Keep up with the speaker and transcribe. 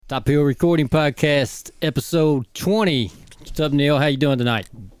Top Hill Recording Podcast, episode 20. What's up, Neil? How you doing tonight?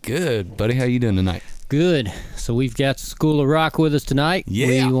 Good, buddy. How you doing tonight? Good. So we've got School of Rock with us tonight.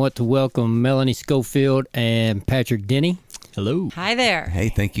 Yeah. We want to welcome Melanie Schofield and Patrick Denny. Hello. Hi there. Hey,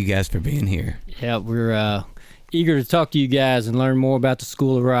 thank you guys for being here. Yeah, we're eager to talk to you guys and learn more about the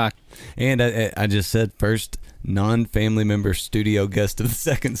School of Rock. And I just said first non-family member studio guest of the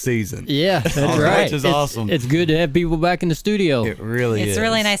second season. Yeah, that's right. Which is awesome. It's good to have people back in the studio. It really is. It's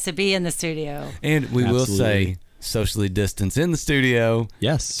really nice to be in the studio. And we will say socially distance in the studio.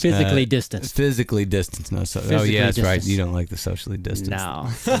 Yes. Physically distanced. Physically distanced. No, Physically yeah, that's right. distanced. You don't like the socially distanced. No.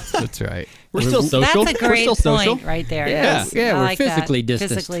 That's right. We're still social. That's a We're great still social. point right there. Yeah, Yes. yeah, I we're like that. physically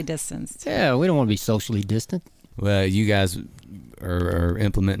distanced. Physically distanced. Yeah, we don't want to be socially distant. Well, you guys are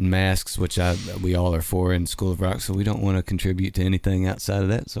implementing masks, which we all are for in School of Rock, so we don't want to contribute to anything outside of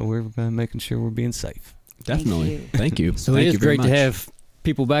that, so we're making sure we're being safe. Definitely. Thank you. So Thank it is you very great to much. have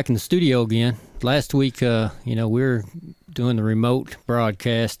people back in the studio again. Last week, we're doing the remote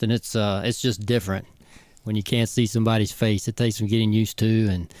broadcast, and it's just different when you can't see somebody's face. It takes some getting used to,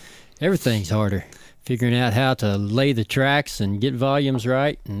 and everything's harder. Figuring out how to lay the tracks and get volumes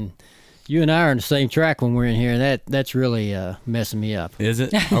right, and you and I are on the same track when we're in here, and that's really messing me up. Is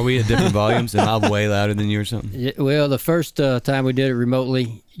it? Are we at different volumes? Am I way louder than you or something? Yeah, well, the first time we did it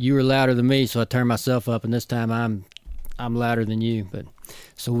remotely, you were louder than me, so I turned myself up, and this time I'm louder than you. But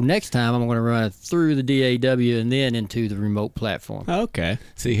so next time I'm going to run it through the DAW and then into the remote platform. Okay.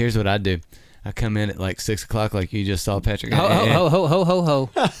 See, here's what I do. I come in at like 6 o'clock, like you just saw, Patrick. Ho.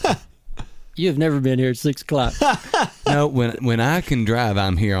 You have never been here at 6 o'clock. No, when I can drive,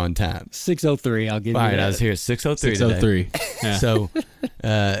 I'm here on time. 6:03, I'll give you All right, that. I was here at 6:03 today. 6:03. Yeah. So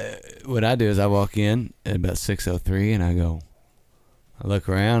what I do is I walk in at about 6:03 and I look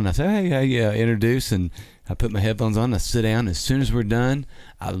around and I say, hey, introduce, and I put my headphones on, I sit down. As soon as we're done,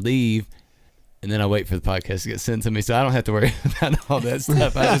 I leave, and then I wait for the podcast to get sent to me, so I don't have to worry about all that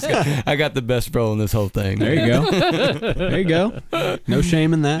stuff. I got the best role in this whole thing. There you go. There you go. No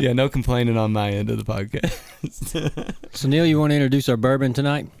shame in that. Yeah, no complaining on my end of the podcast. So, Neil, you want to introduce our bourbon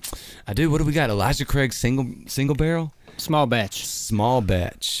tonight? I do. What do we got? Elijah Craig single barrel? Small batch. Small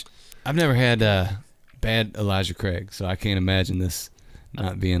batch. I've never had bad Elijah Craig, so I can't imagine this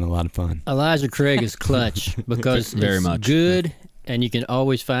not being a lot of fun. Elijah Craig is clutch because Very it's much. good, and you can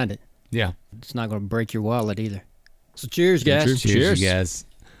always find it. Yeah. It's not going to break your wallet either. So cheers, guys. Cheers. Cheers, you guys.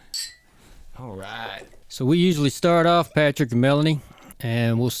 All right. So we usually start off, Patrick and Melanie,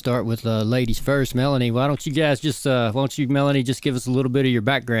 and we'll start with ladies first. Melanie, why don't you, Melanie, just give us a little bit of your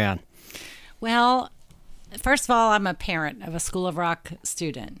background? Well, first of all, I'm a parent of a School of Rock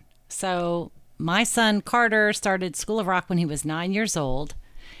student. So my son Carter started School of Rock when he was 9 years old.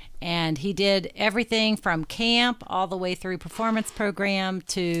 And he did everything from camp all the way through performance program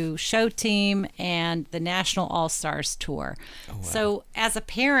to show team and the National All-Stars Tour. Oh, wow. So as a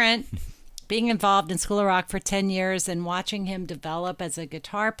parent, being involved in School of Rock for 10 years and watching him develop as a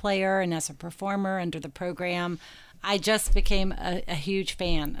guitar player and as a performer under the program, I just became a huge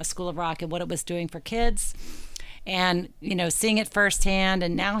fan of School of Rock and what it was doing for kids. And, seeing it firsthand.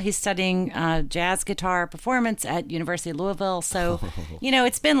 And now he's studying jazz guitar performance at University of Louisville. So,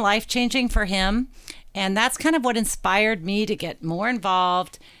 it's been life-changing for him. And that's kind of what inspired me to get more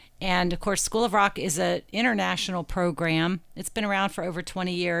involved. And, of course, School of Rock is an international program. It's been around for over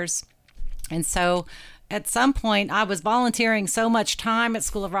 20 years. And so at some point, I was volunteering so much time at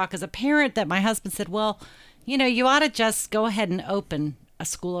School of Rock as a parent that my husband said, well, you ought to just go ahead and open a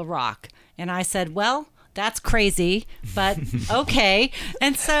School of Rock. And I said, well, that's crazy, but okay.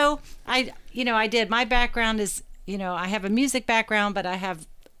 And so I did. My background is, I have a music background, but I have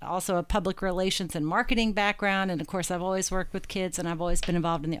also a public relations and marketing background. And of course, I've always worked with kids and I've always been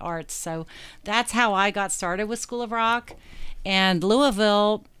involved in the arts. So that's how I got started with School of Rock. And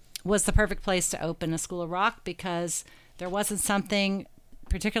Louisville was the perfect place to open a School of Rock because there wasn't something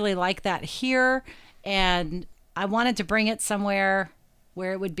particularly like that here. And I wanted to bring it somewhere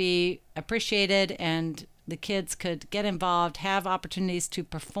where it would be appreciated and the kids could get involved, have opportunities to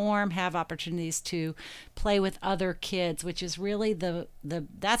perform, have opportunities to play with other kids, which is really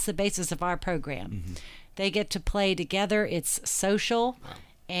that's the basis of our program. Mm-hmm. They get to play together. It's social,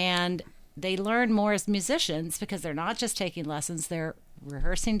 and they learn more as musicians because they're not just taking lessons. They're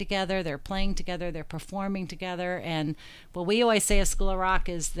rehearsing together, they're playing together, they're performing together. And what we always say at School of Rock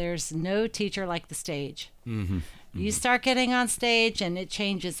is there's no teacher like the stage. Mm-hmm. You start getting on stage and it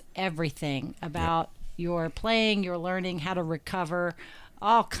changes everything about your playing, your learning, how to recover,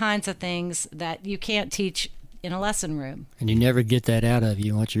 all kinds of things that you can't teach in a lesson room. And you never get that out of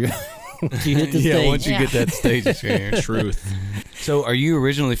you once you're once you hit the Yeah, stage. once you get that stage experience. Truth. So, are you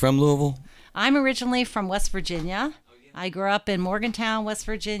originally from Louisville? I'm originally from West Virginia. I grew up in Morgantown, West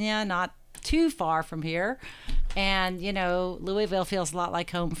Virginia, not too far from here. And, Louisville feels a lot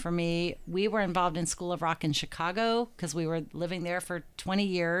like home for me. We were involved in School of Rock in Chicago because we were living there for 20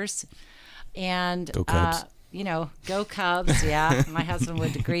 years. And, Go Cubs. Go Cubs. Yeah, my husband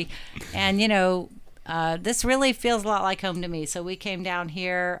would agree. And, this really feels a lot like home to me. So we came down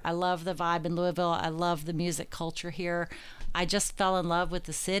here. I love the vibe in Louisville. I love the music culture here. I just fell in love with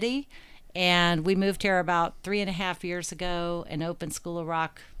the city. And we moved here about 3.5 years ago and opened School of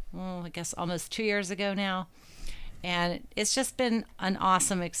Rock, I guess almost 2 years ago now. And it's just been an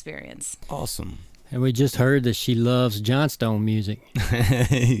awesome experience. Awesome. And we just heard that she loves Johnstone music.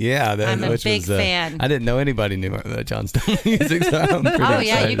 Yeah, I'm a which big was, fan. I didn't know anybody knew about Johnstone music, so I'm pretty Oh,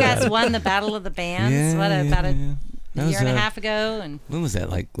 yeah, excited you guys about it. won the Battle of the Bands, Yeah, about a That was, year and a half ago. And When was that?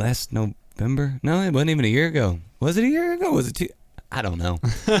 Like last November? No, it wasn't even a year ago. Was it a year ago? Was it two? I don't know.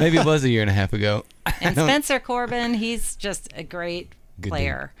 Maybe it was a year and a half ago. And Spencer Corbin, he's just a great Good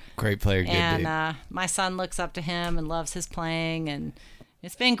player. dude. Great player, good dude. And my son looks up to him and loves his playing. And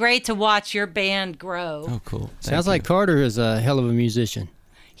it's been great to watch your band grow. Oh, cool. Sounds like Carter is a hell of a musician.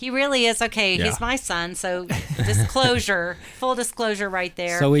 He really is. Okay, Yeah. he's my son, so full disclosure right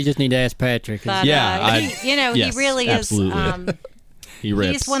there. So we just need to ask Patrick. But, Yeah, he yes, really absolutely. is. He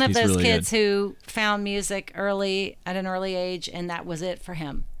rips. He's one of those really kids good. who found music at an early age, and that was it for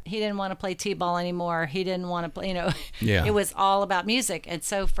him. He didn't want to play t-ball anymore. He didn't want to play, Yeah. It was all about music. And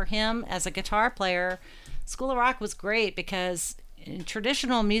so for him as a guitar player, School of Rock was great because in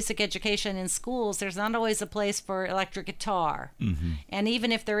traditional music education in schools, there's not always a place for electric guitar. Mm-hmm. And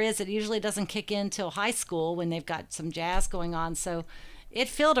even if there is, it usually doesn't kick in till high school when they've got some jazz going on. So it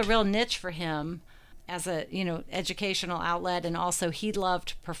filled a real niche for him as a educational outlet, and also he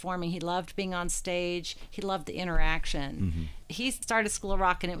loved performing. He loved being on stage. He loved the interaction. Mm-hmm. He started School of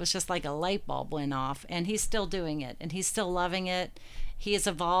Rock and it was just like a light bulb went off, and he's still doing it and he's still loving it. He has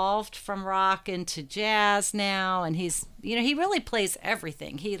evolved from rock into jazz now, and he's he really plays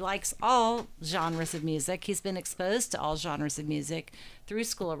everything. He likes all genres of music. He's been exposed to all genres of music through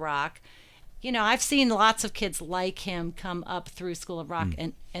School of Rock. I've seen lots of kids like him come up through School of Rock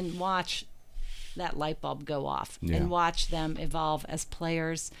and watch that light bulb go off, and watch them evolve as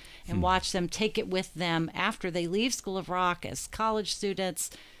players, and watch them take it with them after they leave School of Rock as college students.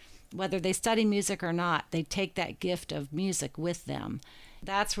 Whether they study music or not, they take that gift of music with them.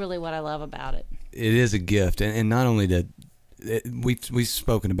 That's really what I love about it. It is a gift, and not only that, we've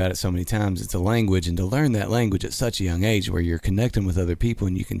spoken about it so many times, it's a language, and to learn that language at such a young age where you're connecting with other people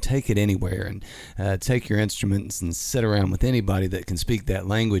and you can take it anywhere and take your instruments and sit around with anybody that can speak that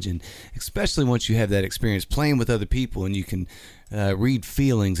language, and especially once you have that experience playing with other people and you can read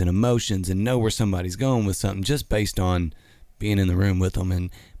feelings and emotions and know where somebody's going with something just based on being in the room with them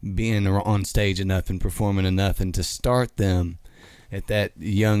and being on stage enough and performing enough, and to start them at that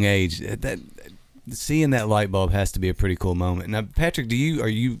young age, seeing that light bulb has to be a pretty cool moment. Now, Patrick, are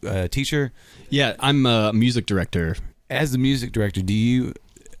you a teacher? Yeah, I'm a music director. As the music director,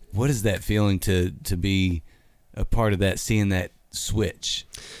 what is that feeling to be a part of that, seeing that switch?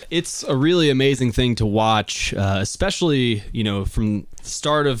 It's a really amazing thing to watch, especially from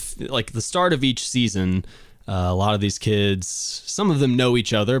the start of each season. A lot of these kids, some of them know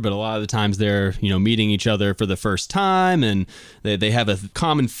each other, but a lot of the times they're meeting each other for the first time, and they have a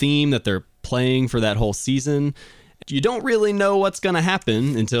common theme that they're playing for that whole season. You don't really know what's going to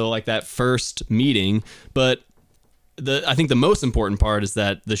happen until like that first meeting, but I think the most important part is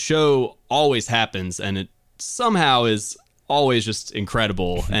that the show always happens, and it somehow is always just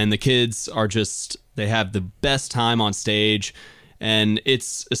incredible, and the kids they have the best time on stage, and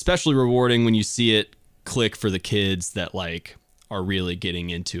it's especially rewarding when you see it click for the kids that are really getting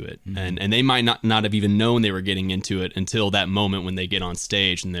into it. Mm-hmm. And they might not have even known they were getting into it until that moment when they get on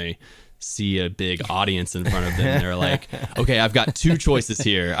stage and they see a big audience in front of them. And they're like, okay, I've got two choices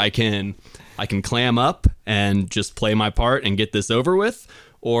here. I can clam up and just play my part and get this over with,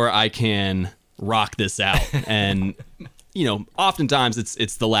 or I can rock this out. And oftentimes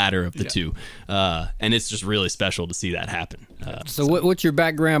it's the latter of the two. And it's just really special to see that happen. So what's your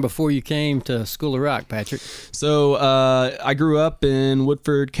background before you came to School of Rock, Patrick? So I grew up in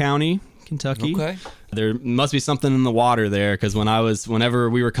Woodford County, Kentucky. Okay. There must be something in the water there, because whenever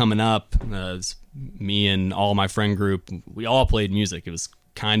we were coming up, me and all my friend group, we all played music. It was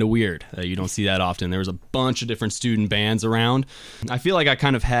kind of weird. You don't see that often. There was a bunch of different student bands around. I feel like I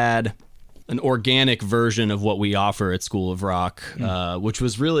kind of had an organic version of what we offer at School of Rock, which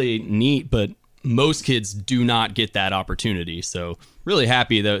was really neat, but most kids do not get that opportunity. So really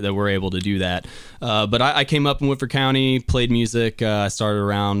happy that we're able to do that. But I came up in Woodford County, played music. I started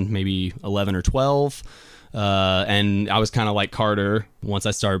around maybe 11 or 12. And I was kind of like Carter. Once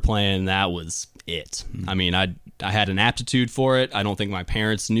I started playing, that was it. I mean, I had an aptitude for it. I don't think my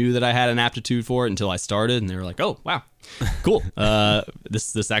parents knew that I had an aptitude for it until I started, and they were like, "Oh, wow, cool.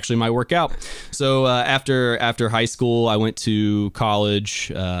 This actually might work out." So after high school, I went to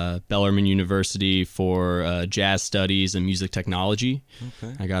college, Bellarmine University, for jazz studies and music technology.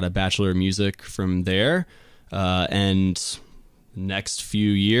 Okay. I got a Bachelor of Music from there, and next few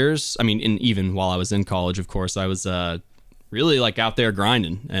years, I mean, and even while I was in college, of course, I was really like out there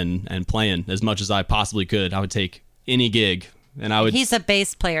grinding and playing as much as I possibly could. I would take any gig. And I would. He's a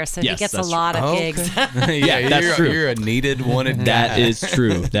bass player, so yes, he gets a lot of gigs. Yeah, that's true. You're a needed, wanted guy. That is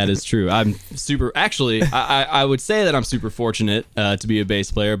true. That is true. I'm super. Actually, I would say that I'm super fortunate to be a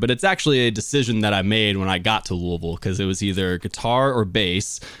bass player, but it's actually a decision that I made when I got to Louisville, because it was either guitar or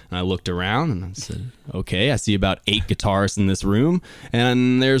bass. And I looked around and I said, "Okay, I see about 8 guitarists in this room,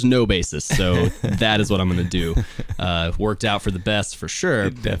 and there's no bassist. So that is what I'm going to do." Worked out for the best for sure.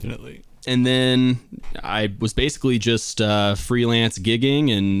 Definitely. And then I was basically just freelance gigging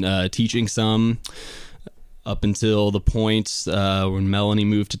and teaching some up until the point when Melanie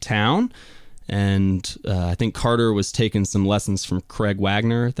moved to town. And I think Carter was taking some lessons from Craig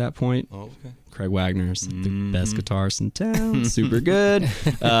Wagner at that point. Oh, okay. Craig Wagner's the best guitarist in town, super good.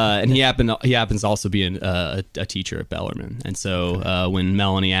 And he happens to also be a teacher at Bellarmine. And so when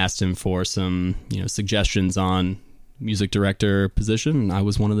Melanie asked him for some suggestions on music director position, I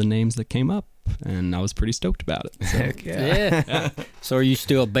was one of the names that came up, and I was pretty stoked about it. So. Heck yeah. So are you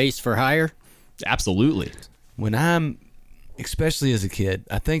still bass for hire? Absolutely. When I'm, especially as a kid,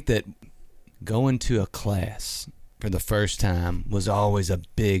 I think that going to a class for the first time was always a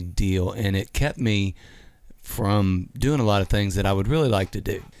big deal, and it kept me from doing a lot of things that I would really like to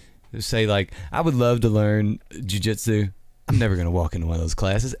do. Say, like, I would love to learn jiu-jitsu. I'm never going to walk into one of those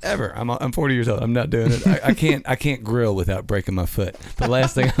classes ever. I'm 40 years old. I'm not doing it. I can't grill without breaking my foot. The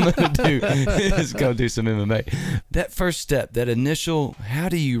last thing I'm going to do is go do some MMA. That first step, that initial, how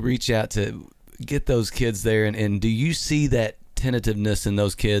do you reach out to get those kids there? And do you see that tentativeness in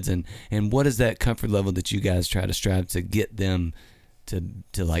those kids? And what is that comfort level that you guys try to strive to get them to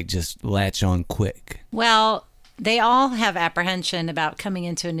like just latch on quick? Well, they all have apprehension about coming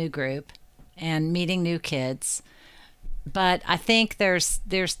into a new group and meeting new kids. But I think there's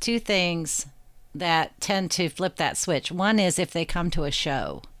 2 things that tend to flip that switch. One is if they come to a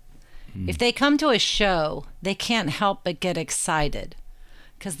show. If they come to a show, they can't help but get excited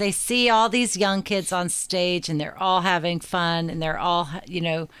because they see all these young kids on stage and they're all having fun and they're all,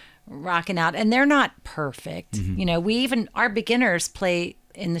 rocking out. And they're not perfect. Our beginners play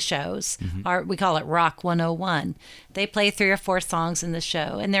in the shows. We call it Rock 101. They play 3 or 4 songs in the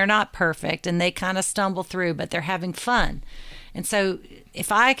show, and they're not perfect, and they kind of stumble through, but they're having fun. And so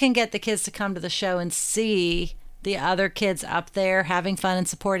if I can get the kids to come to the show and see the other kids up there having fun and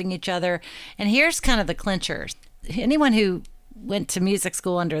supporting each other, and here's kind of the clincher. Anyone who went to music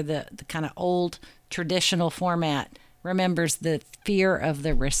school under the kind of old traditional format remembers the fear of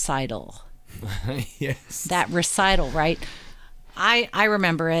the recital. Yes. That recital, right? I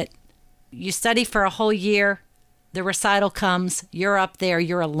remember it. You study for a whole year. The recital comes. You're up there.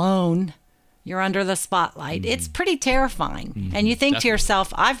 You're alone. You're under the spotlight. It's pretty terrifying. And you think to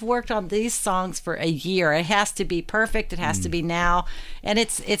yourself, I've worked on these songs for a year. It has to be perfect. It has to be now. And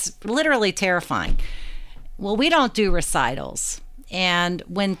it's literally terrifying. Well, we don't do recitals. And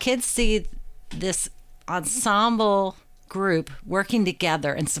when kids see this ensemble group working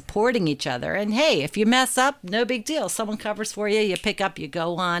together and supporting each other, and hey, if you mess up, no big deal, someone covers for you, you pick up, you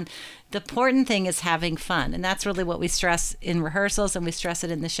go on. The important thing is having fun, and that's really what we stress in rehearsals, and we stress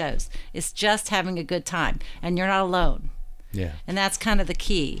it in the shows. It's just having a good time, and you're not alone. Yeah. And that's kind of the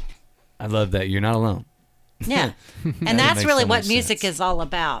key. I love that. You're not alone. Yeah. And that's really what music is all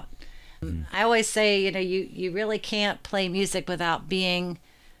about. I always say, you really can't play music without being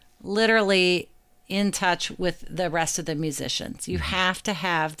literally in touch with the rest of the musicians. You have to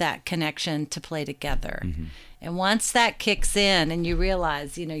have that connection to play together. And once that kicks in and you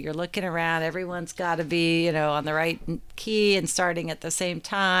realize, you're looking around, everyone's got to be, on the right key and starting at the same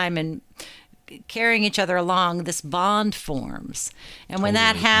time and carrying each other along, this bond forms. And when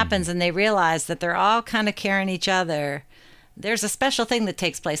that happens and they realize that they're all kind of carrying each other, there's a special thing that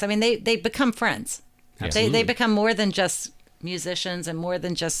takes place. I mean, they become friends. They become more than just musicians and more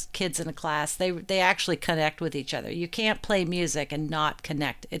than just kids in a class. They actually connect with each other. You can't play music and not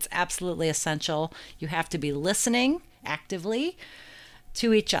connect. It's absolutely essential. You have to be listening actively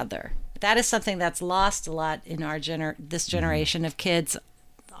to each other. that is something that's lost a lot in our this generation of kids.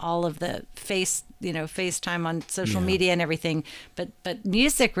 All of the FaceTime on social media and everything, but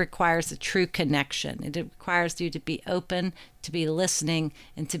music requires a true connection. It requires you to be open, to be listening,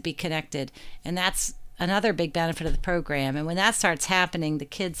 and to be connected, and that's another big benefit of the program. And when that starts happening, the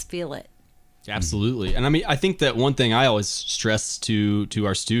kids feel it. Absolutely. And I mean, I think that one thing I always stress to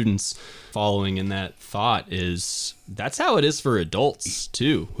our students following in that thought is that's how it is for adults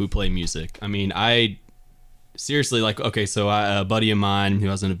too who play music. I mean, seriously, like, okay, so a buddy of mine who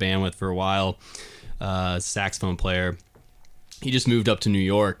I was in a band with for a while, saxophone player, he just moved up to New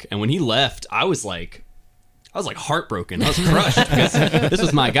York, and when he left, I was like heartbroken. I was crushed because this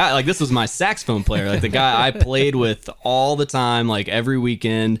was my guy. Like, this was my saxophone player, like the guy I played with all the time, like every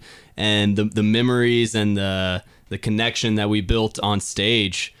weekend, and the memories and the connection that we built on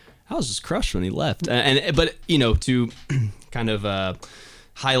stage. I was just crushed when he left. But to kind of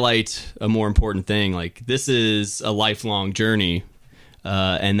highlight a more important thing, like, this is a lifelong journey,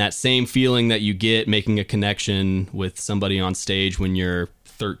 and that same feeling that you get making a connection with somebody on stage when you're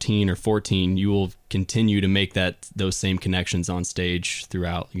 13 or 14, you will continue to make those same connections on stage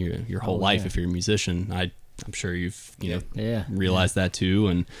throughout your whole life. If you're a musician, I'm sure you've realized that too.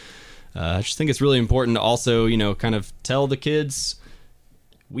 And I just think it's really important to also kind of tell the kids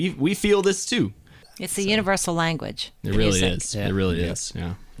we feel this too. It's a universal language. It really is. Yeah. It really is.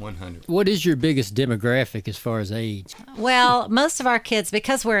 Yeah. 100. What is your biggest demographic as far as age? Well, most of our kids,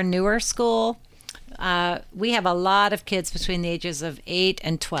 because we're a newer school, we have a lot of kids between the ages of 8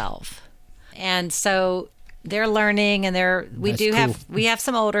 and 12. And so they're learning, and we have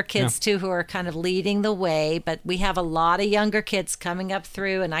some older kids too who are kind of leading the way, but we have a lot of younger kids coming up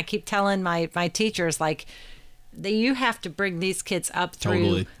through, and I keep telling my teachers, like, that you have to bring these kids up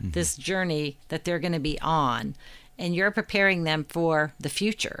through this journey that they're going to be on, and you're preparing them for the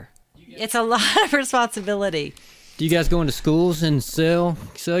future. It's a lot of responsibility. Do you guys go into schools and sell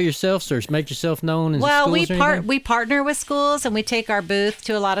yourselves or make yourself known in schools? Well, we partner with schools, and we take our booth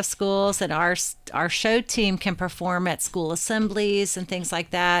to a lot of schools, and our show team can perform at school assemblies and things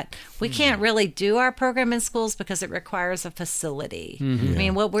like that. We can't really do our program in schools because it requires a facility. I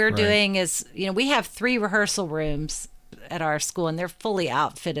mean, what we're doing is, we have 3 rehearsal rooms at our school, and they're fully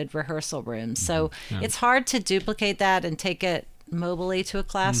outfitted rehearsal rooms. So it's hard to duplicate that and take it mobily to a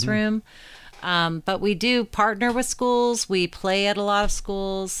classroom. But we do partner with schools. We play at a lot of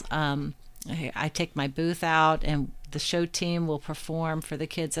schools. I take my booth out, and the show team will perform for the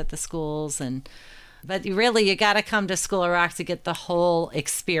kids at the schools. But you got to come to School of Rock to get the whole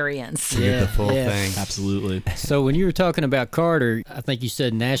experience. Get the full thing. Absolutely. So when you were talking about Carter, I think you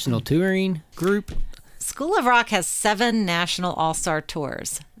said national touring group. School of Rock has 7 national all-star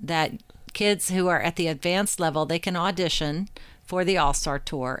tours that kids who are at the advanced level, they can audition for the all-star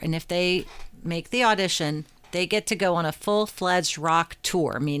tour. And if they make the audition, they get to go on a full-fledged rock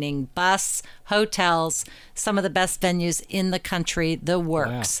tour, meaning bus, hotels, some of the best venues in the country, the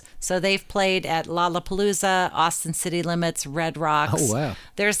works. Wow. So they've played at Lollapalooza, Austin City Limits, Red Rocks. Oh, wow.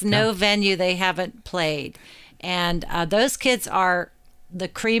 There's no venue they haven't played. And those kids are the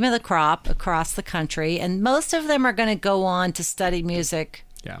cream of the crop across the country, and most of them are going to go on to study music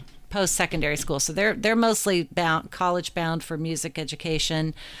post-secondary school. So they're mostly college bound for music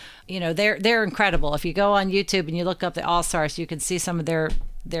education. They're incredible. If you go on YouTube and you look up the All-Stars, you can see some of their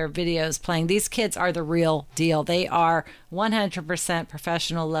videos playing. These kids are the real deal. They are 100%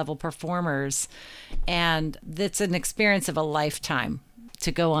 professional level performers, and it's an experience of a lifetime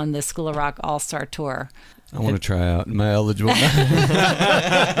to go on the School of Rock All-Star Tour. I want to try out. Am I eligible?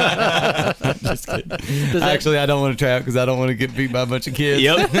 Just kidding. Actually, I don't want to try out because I don't want to get beat by a bunch of kids.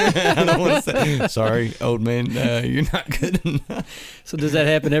 Yep. I don't want to say, sorry, old man, you're not good enough. So does that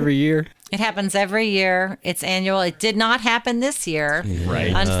happen every year? It happens every year. It's annual. It did not happen this year,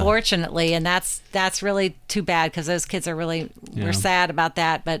 right? Unfortunately, and that's really too bad because those kids are we're sad about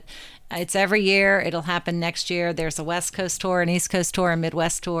that. But it's every year. It'll happen next year. There's a West Coast tour, an East Coast tour, a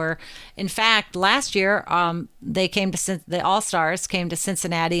Midwest tour. In fact, last year, the All-Stars came to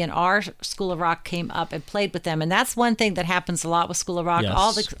Cincinnati, and our School of Rock came up and played with them. And that's one thing that happens a lot with School of Rock.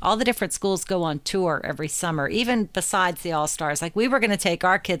 Yes. All the different schools go on tour every summer, even besides the All-Stars. Like, we were going to take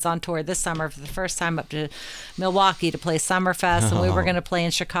our kids on tour this summer for the first time up to Milwaukee to play Summerfest, and we were going to play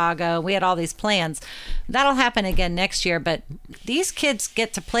in Chicago. We had all these plans. That'll happen again next year, but these kids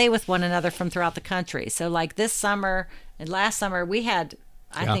get to play with one another from throughout the country. So like this summer and last summer, we had,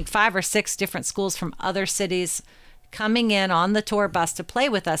 I think, 5 or 6 different schools from other cities coming in on the tour bus to play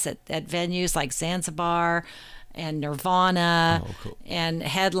with us at venues like Zanzibar and Nirvana and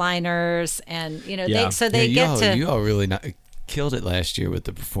headliners. And, they get to... You all really killed it last year with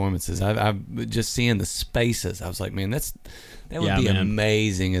the performances. I've just seeing the spaces. I was like, man, that would be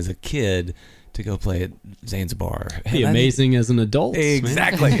amazing as a kid to go play at Zanzibar. Be amazing as an adult.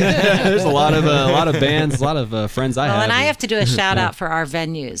 Exactly. There's a lot of bands, a lot of friends I have. And I have to do a shout out for our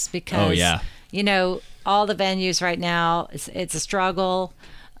venues because, all the venues right now, it's a struggle.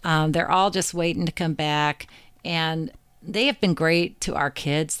 They're all just waiting to come back. And they have been great to our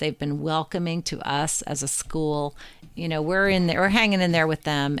kids. They've been welcoming to us as a school. We're in there, we're hanging in there with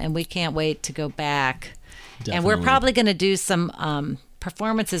them, and we can't wait to go back. Definitely. And we're probably going to do some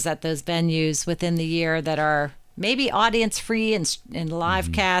performances at those venues within the year that are maybe audience free and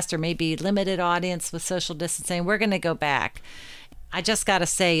live cast, or maybe limited audience with social distancing. We're going to go back. I just got to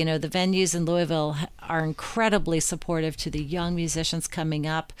say, the venues in Louisville are incredibly supportive to the young musicians coming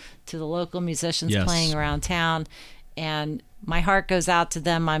up, to the local musicians playing around town. And my heart goes out to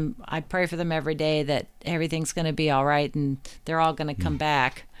them. I pray for them every day that everything's going to be all right and they're all going to come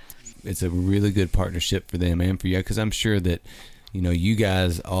back. It's a really good partnership for them and for you, because I'm sure that you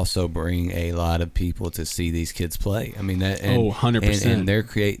guys also bring a lot of people to see these kids play. I mean, 100%. And they're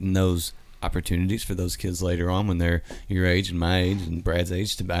creating those opportunities for those kids later on when they're your age and my age and Brad's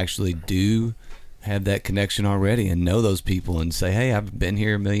age to actually do have that connection already and know those people and say, hey, I've been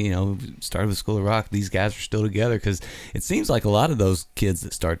here started with School of Rock. These guys are still together, because it seems like a lot of those kids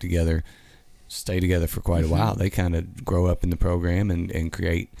that start together stay together for quite a while. They kind of grow up in the program and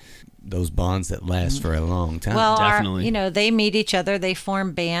create those bonds that last for a long time. Well, definitely. They meet each other. They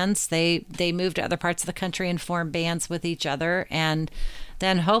form bands. They move to other parts of the country and form bands with each other. And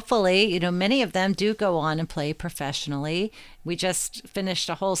then hopefully, many of them do go on and play professionally. We just finished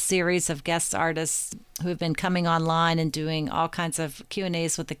a whole series of guest artists who have been coming online and doing all kinds of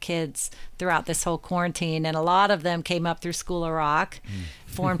Q&As with the kids throughout this whole quarantine. And a lot of them came up through School of Rock,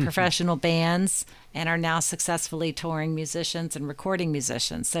 formed professional bands, and are now successfuling touring musicians and recording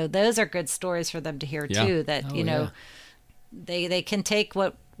musicians. So those are good stories for them to hear too, that, they can take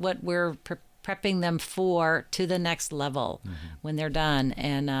what we're prepping them for to the next level when they're done.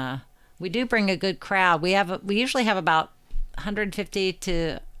 And we do bring a good crowd. We usually have about 150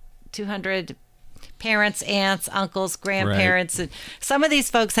 to 200 parents, aunts, uncles, grandparents. Right. And some of these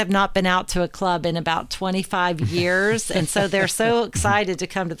folks have not been out to a club in about 25 years. And so they're so excited to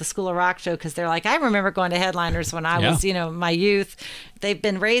come to the School of Rock show, because they're like, I remember going to Headliners when I was, my youth. They've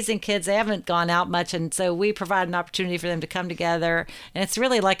been raising kids. They haven't gone out much. And so we provide an opportunity for them to come together. And it's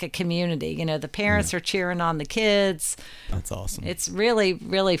really like a community. The parents are cheering on the kids. That's awesome. It's really,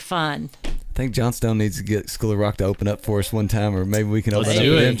 really fun. I think Johnstone needs to get School of Rock to open up for us one time, or maybe we can open up for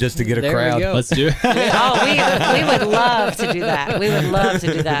do them it. just to get a crowd. Let's do it. We would love to do that. We would love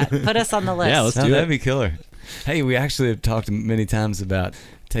to do that. Put us on the list. Yeah, let's do it. That'd be killer. Hey, we actually have talked many times about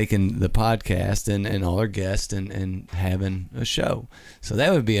taking the podcast and all our guests and having a show. So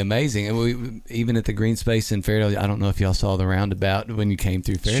that would be amazing. And we even at the green space in Fairdale, I don't know if y'all saw the roundabout when you came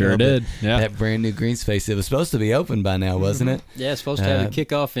through Fairdale. Sure did. Yeah. That brand new green space. It was supposed to be open by now, wasn't it? Yeah, it's supposed to have a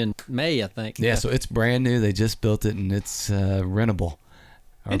kickoff in May, I think. Yeah, so it's brand new. They just built it, and it's rentable.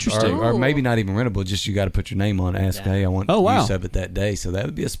 Interesting. Or maybe not even rentable, just you got to put your name on it. Ask, hey, I want use of it that day. So that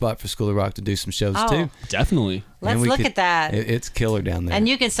would be a spot for School of Rock to do some shows too. Definitely. Let's look at that. It's killer down there. And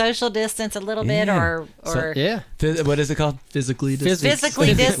you can social distance a little bit, or what is it called? Physically distance.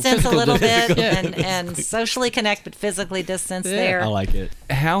 Physically distance a little bit, and socially connect, but physically distance there. I like it.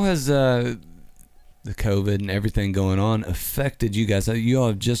 How has the COVID and everything going on affected you guys? You all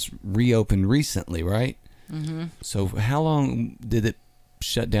have just reopened recently, right? Mm-hmm. So how long did it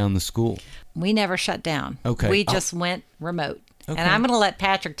shut down the school? We never shut down. Okay. We just went remote. Okay. And I'm going to let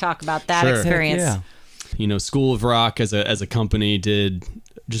Patrick talk about that Sure. experience. Heck yeah. School of Rock as a company did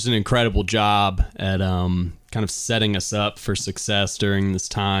just an incredible job at kind of setting us up for success during this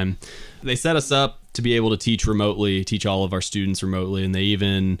time. They set us up to be able to teach all of our students remotely, and they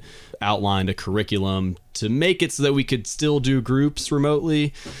even outlined a curriculum to make it so that we could still do groups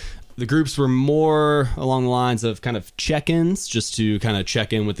remotely. The groups were more along the lines of kind of check-ins, just to kind of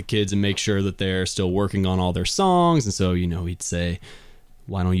check in with the kids and make sure that they're still working on all their songs. And so, he'd say,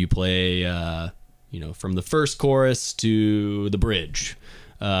 why don't you play, from the first chorus to the bridge?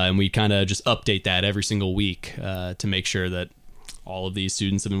 And we kind of just update that every single week to make sure that all of these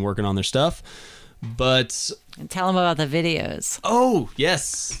students have been working on their stuff. But and tell them about the videos. Oh,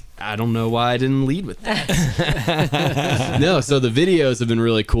 yes. I don't know why I didn't lead with that. No, so the videos have been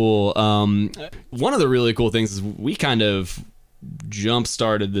really cool. One of the really cool things is we kind of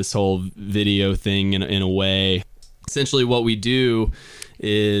jump-started this whole video thing in a way. Essentially what we do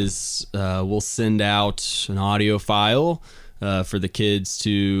is we'll send out an audio file for the kids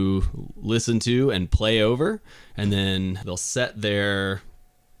to listen to and play over, and then they'll set their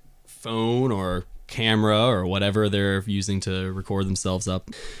phone or camera or whatever they're using to record themselves up,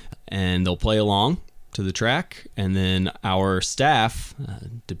 and they'll play along to the track, and then our staff,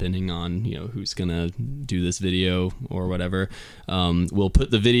 depending on who's gonna do this video or whatever, will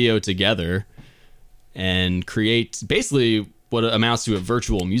put the video together and create basically what amounts to a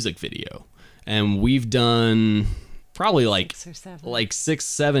virtual music video. And we've done probably like 6,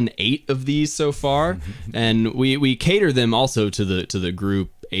 7, 8 of these so far, and we cater them also to the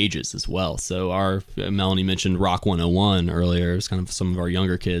group ages as well. So Melanie mentioned Rock 101 earlier. It's kind of some of our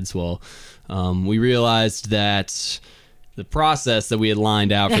younger kids. Well, we realized that the process that we had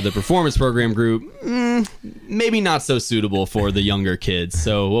lined out for the performance program group, maybe not so suitable for the younger kids.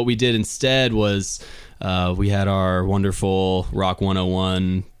 So what we did instead was we had our wonderful Rock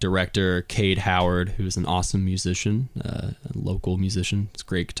 101 director, Cade Howard, who's an awesome musician, a local musician. He's a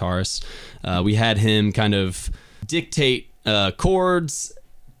great guitarist. We had him kind of dictate chords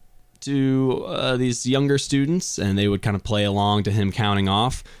to these younger students, and they would kind of play along to him counting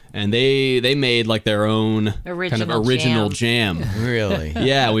off, and they made like their own original jam. Really?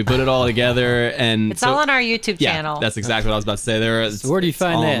 Yeah, we put it all together, and it's all on our YouTube channel. That's exactly what I was about to say. So where do you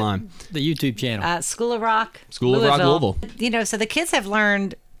find that? Online. The YouTube channel. School of Rock, Louisville. So the kids have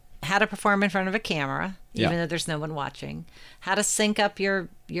learned how to perform in front of a camera, even though there's no one watching. How to sync up your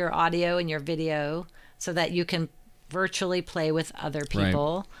audio and your video so that you can virtually play with other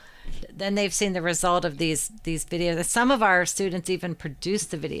people. Right. Then they've seen the result of these videos. Some of our students even produced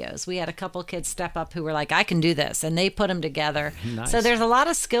the videos. We had a couple kids step up who were like, I can do this, and they put them together. Nice. So there's a lot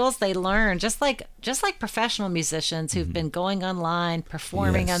of skills they learn, just like professional musicians who've been going online,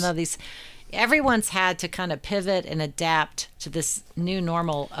 performing on all these. Everyone's had to kind of pivot and adapt to this new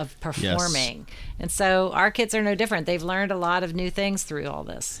normal of performing. Yes. And so our kids are no different. They've learned a lot of new things through all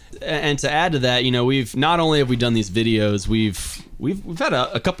this. And to add to that, we've not only have we done these videos, we've had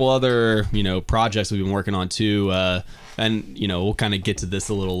a couple other, projects we've been working on too. And, we'll kind of get to this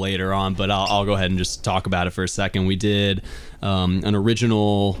a little later on, but I'll go ahead and just talk about it for a second. We did an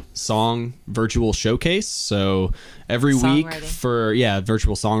original song virtual showcase. So every week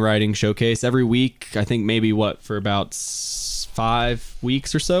virtual songwriting showcase. Every week, I think maybe for about 5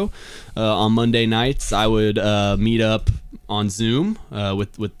 weeks or so, on Monday nights, I would meet up on Zoom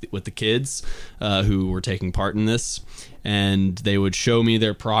with the kids who were taking part in this, and they would show me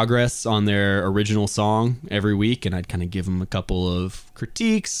their progress on their original song every week, and I'd kind of give them a couple of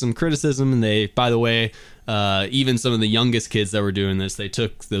critiques, some criticism, and they, by the way, even some of the youngest kids that were doing this, they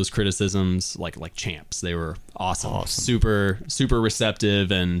took those criticisms like champs. They were awesome. Super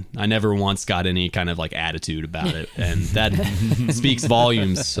receptive, and I never once got any kind of like attitude about it, and that speaks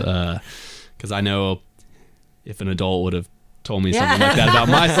volumes, because I know if an adult would have told me something like that about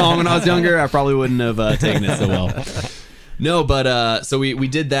my song when I was younger, I probably wouldn't have taken it so well. No, but so we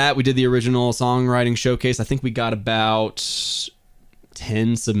did that. We did the original songwriting showcase. I think we got about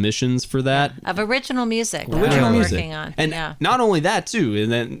 10 submissions for that. Of original music. Original music. Working on. And not only that, too.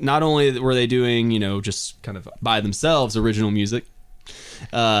 And then not only were they doing, just kind of by themselves original music,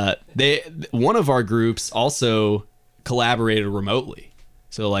 one of our groups also collaborated remotely.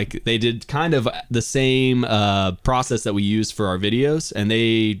 So like they did kind of the same process that we used for our videos, and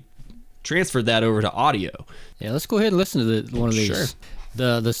they transferred that over to audio. Yeah, let's go ahead and listen to one of these. Sure.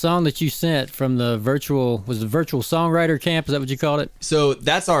 The song that you sent from the virtual songwriter camp, is that what you called it? So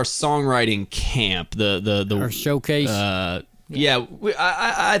that's our songwriting camp, the our showcase. I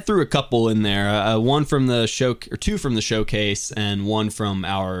threw a couple in there. One from the show, or two from the showcase, and one from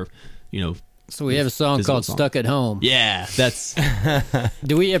our, So we have a song called "Stuck at Home." Yeah, that's.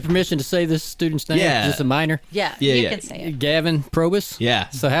 Do we have permission to say this student's name? Yeah. Is this a minor? Yeah, you can say it. Gavin Probus? Yeah.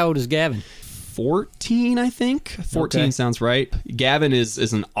 So how old is Gavin? 14, I think. 14 sounds right. Gavin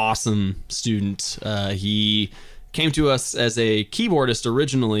is an awesome student. He came to us as a keyboardist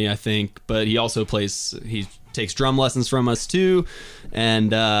originally, I think, but he also takes drum lessons from us too,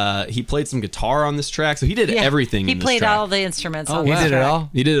 and he played some guitar on this track, so he did everything. He in this played track. all the instruments. Oh, he did it all.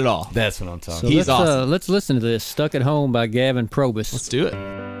 He did it all. That's what I'm talking. So about. He's awesome. Let's listen to this. "Stuck at Home" by Gavin Probus. Let's do it.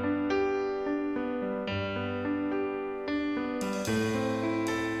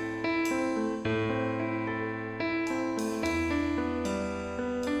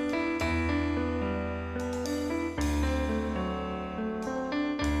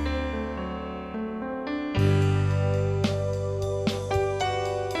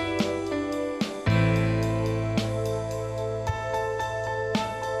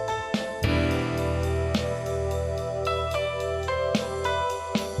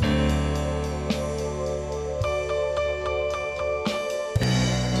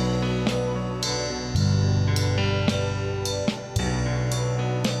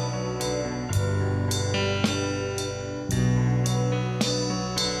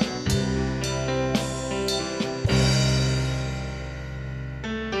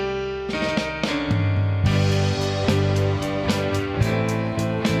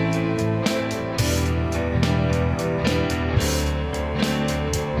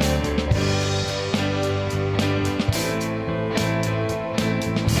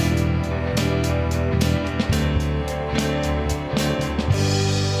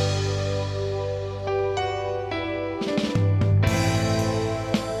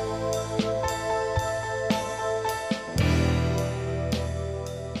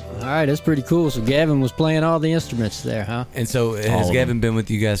 All right, that's pretty cool. So Gavin was playing all the instruments there, huh? And so has Gavin been with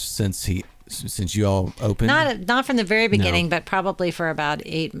you guys since you all opened? Not from the very beginning, but probably for about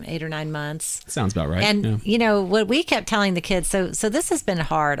 8 or 9 months. Sounds about right. And you know what we kept telling the kids. So this has been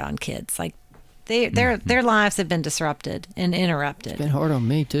hard on kids. Like their lives have been disrupted and interrupted. It's been hard on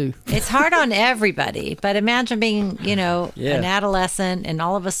me too. It's hard on everybody. But imagine being an adolescent and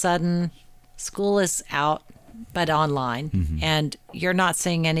all of a sudden school is out, but online, and you're not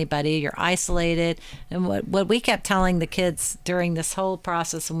seeing anybody, you're isolated. And what we kept telling the kids during this whole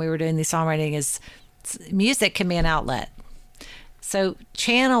process when we were doing the songwriting is music can be an outlet. So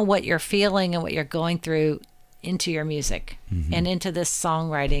channel what you're feeling and what you're going through into your music and into this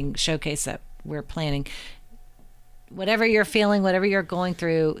songwriting showcase that we're planning. Whatever you're feeling, whatever you're going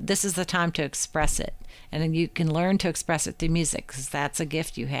through, this is the time to express it. And then you can learn to express it through music because that's a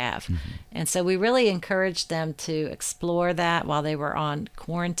gift you have. And so we really encouraged them to explore that while they were on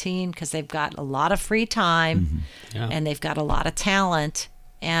quarantine because they've got a lot of free time and they've got a lot of talent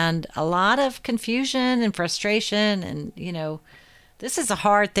and a lot of confusion and frustration. And, this is a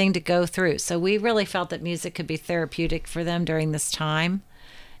hard thing to go through. So we really felt that music could be therapeutic for them during this time.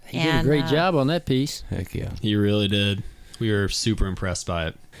 He did a great job on that piece. Heck yeah. He really did. We were super impressed by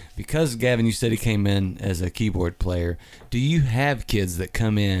it. Because, Gavin, you said he came in as a keyboard player, do you have kids that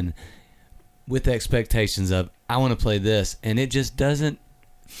come in with expectations of, I want to play this, and it just doesn't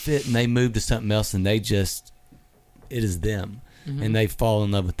fit, and they move to something else, and it is them, and they fall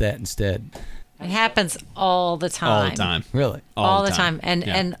in love with that instead? It happens all the time. All the time. Really? All the time.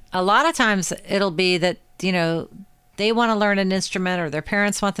 And a lot of times it'll be that, they want to learn an instrument or their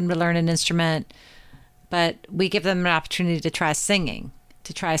parents want them to learn an instrument, but we give them an opportunity to try singing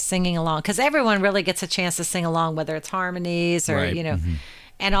along because everyone really gets a chance to sing along, whether it's harmonies or,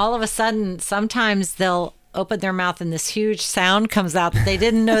 and all of a sudden, sometimes they'll open their mouth and this huge sound comes out that they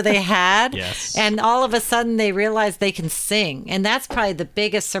didn't know they had. Yes. And all of a sudden they realize they can sing. And that's probably the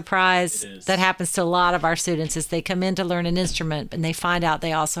biggest surprise that happens to a lot of our students is they come in to learn an instrument and they find out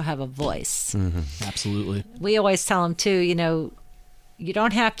they also have a voice. Absolutely. We always tell them too, you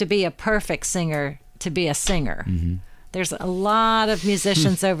don't have to be a perfect singer to be a singer. There's a lot of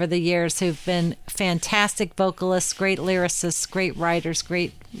musicians over the years who've been fantastic vocalists, great lyricists, great writers,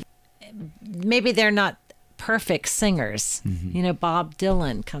 maybe they're not perfect singers. Bob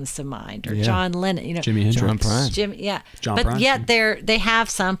Dylan comes to mind, or John Lennon, Jimi Hendrix. John Prine. John but Prine. yet they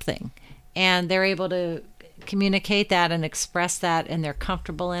have something and they're able to communicate that and express that and they're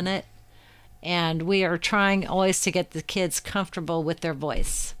comfortable in it. And we are trying always to get the kids comfortable with their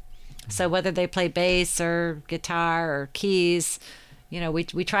voice. So whether they play bass or guitar or keys,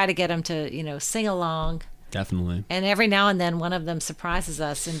 we try to get them to, sing along. Definitely. And every now and then one of them surprises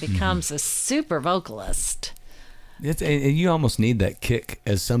us and becomes a super vocalist. And you almost need that kick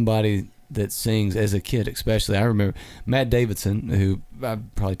as somebody that sings as a kid, especially. I remember Matt Davidson, who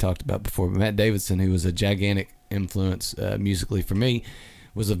I've probably talked about before, but Matt Davidson, who was a gigantic influence musically for me,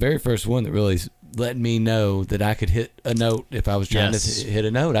 was the very first one that really let me know that I could hit a note if I was trying to hit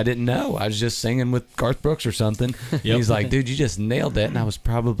a note. I didn't know. I was just singing with Garth Brooks or something. And he's like, dude, you just nailed that. And I was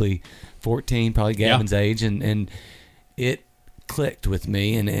probably 14, probably Gavin's age. And it clicked with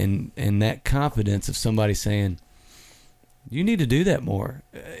me. And that confidence of somebody saying, you need to do that more.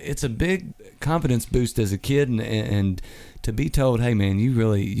 It's a big confidence boost as a kid. And to be told, hey, man, you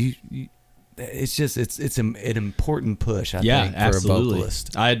really... It's an important push, I think, for absolutely. a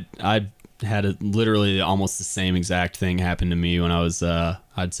vocalist. I had literally almost the same exact thing happen to me when I was,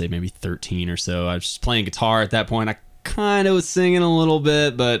 I'd say maybe 13 or so. I was just playing guitar at that point. I kind of was singing a little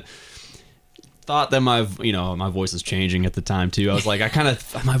bit, but thought that my voice was changing at the time too. I was like,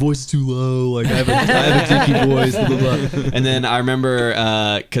 my voice is too low. Like I have a deep voice. Blah, blah, blah. And then I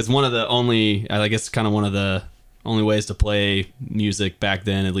remember, because one of the only ways to play music back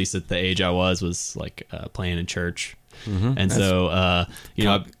then, at least at the age I was like playing in church. And that's so,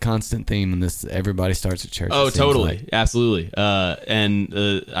 constant theme in this, everybody starts at church. Oh, totally. Like. Absolutely. And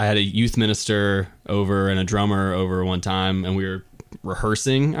I had a youth minister over and a drummer over one time, and we were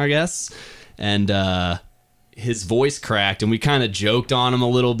rehearsing, I guess. And his voice cracked, and we kind of joked on him a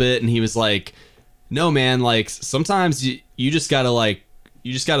little bit. And he was like, no, man, like sometimes you just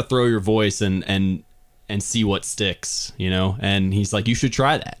gotta throw your voice and see what sticks, And he's like, you should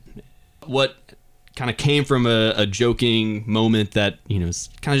try that. What kind of came from a joking moment that, is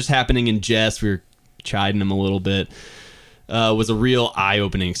kind of just happening in jest. We were chiding him a little bit. Was a real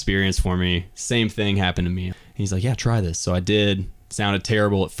eye-opening experience for me. Same thing happened to me. He's like, yeah, try this. So I did. Sounded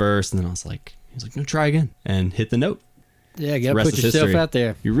terrible at first. And then he's like, no, try again. And hit the note. Yeah, you The got to rest put is yourself history. out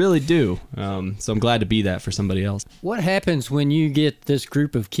there. You really do. So I'm glad to be that for somebody else. What happens when you get this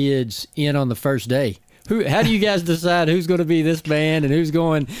group of kids in on the first day? How do you guys decide who's going to be this band and who's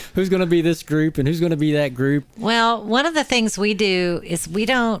going to be this group and who's going to be that group? Well, one of the things we do is we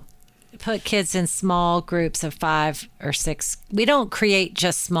don't put kids in small groups of 5 or 6. We don't create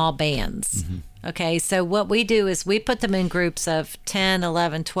just small bands. Okay, so what we do is we put them in groups of 10,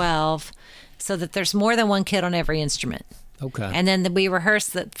 11, 12 so that there's more than one kid on every instrument. Okay. And then we rehearse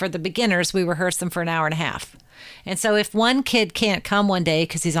that for the beginners, we rehearse them for an hour and a half. And so if one kid can't come one day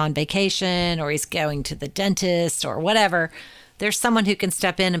because he's on vacation or he's going to the dentist or whatever, there's someone who can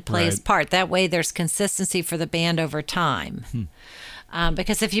step in and play his part. That way there's consistency for the band over time.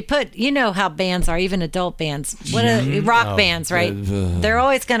 Because if you put, you know how bands are, even adult bands, rock bands, right? They're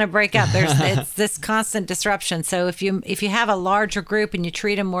always going to break up. It's this constant disruption. So if you have a larger group and you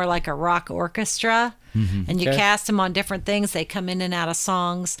treat them more like a rock orchestra, and you cast them on different things, they come in and out of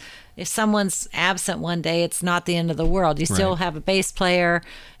songs. If someone's absent one day, it's not the end of the world. You still have a bass player.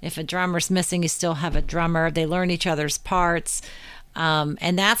 If a drummer's missing, you still have a drummer. They learn each other's parts.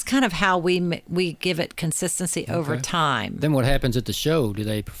 And that's kind of how we give it consistency over time. Then what happens at the show? Do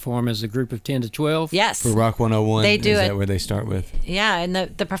they perform as a group of 10 to 12? Yes. For Rock 101, They do is it. that where they start with? Yeah, and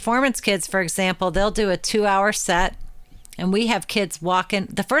the performance kids, for example, they'll do a 2-hour set, and we have kids walk in.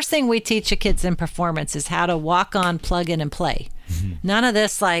 The first thing we teach the kids in performance is how to walk on, plug in, and play. None of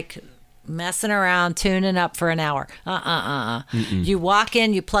this like messing around, tuning up for an hour. You walk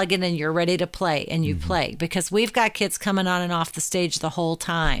in, you plug in, and you're ready to play, and you play. Because we've got kids coming on and off the stage the whole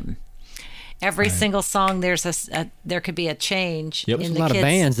time. Every single song, there could be a change Yep. in There's the a lot kids. of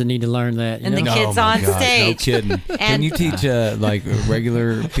bands that need to learn that. And the know? kids my on gosh, stage. No kidding. Can And- you teach like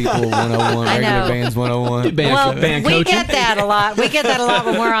regular people 101, I regular know. bands 101? Band we coaching. get that a lot. We get that a lot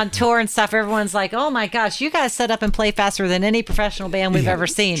when we're on tour and stuff. Everyone's like, "Oh my gosh, you guys set up and play faster than any professional band we've ever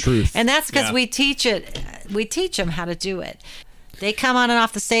seen." Truth. And that's because Yeah. we teach it. We teach them how to do it. They come on and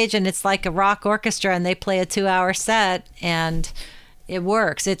off the stage, and it's like a rock orchestra, and they play a 2-hour set, and it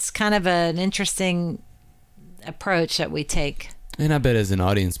works. It's kind of an interesting approach that we take. And I bet as an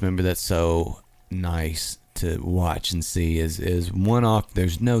audience member, that's so nice to watch and see is one off.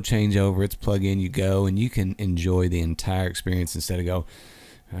 There's no changeover. It's plug in, you go, and you can enjoy the entire experience instead of go,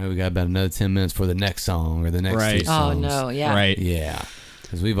 all right, we got about another 10 minutes for the next song or the next Right. two songs. Oh no, yeah. Right. Yeah.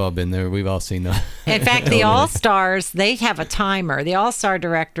 Because we've all been there. We've all seen the. In fact, the All-Stars, they have a timer. The All-Star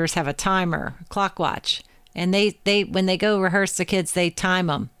directors have a timer, clock watch. And they when they go rehearse the kids, they time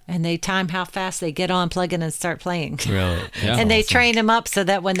them. And they time how fast they get on, plug in, and start playing. Really? Yeah. And they train them up so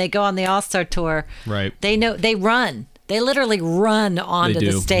that when they go on the All-Star tour, Right. they know they run. They literally run onto They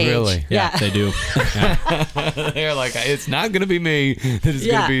the do. stage. Really? Yeah. They do. They're like, it's not going to be me that is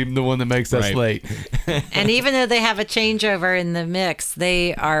Yeah. going to be the one that makes us Right. late. And even though they have a changeover in the mix,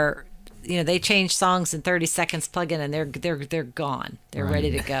 they are, they change songs in 30 seconds, plug in, and they're gone. They're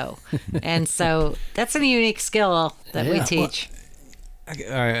ready to go. And so that's a unique skill that we teach.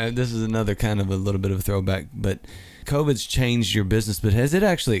 All right, this is another kind of a little bit of a throwback, but COVID's changed your business, but has it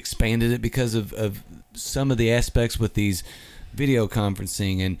actually expanded it because of some of the aspects with these video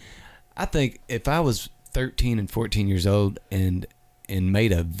conferencing? And I think if I was 13 and 14 years old and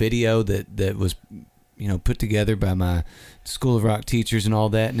made a video that was put together by my School of Rock teachers and all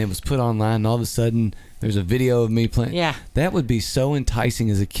that, and it was put online, and all of a sudden there's a video of me playing, that would be so enticing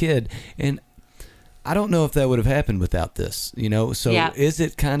as a kid. And I don't know if that would have happened without this, So is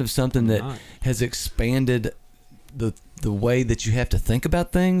it kind of something that has expanded the way that you have to think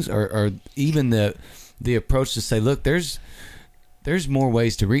about things, or even the approach to say, look, there's more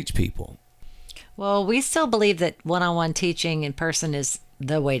ways to reach people? Well, we still believe that one-on-one teaching in person is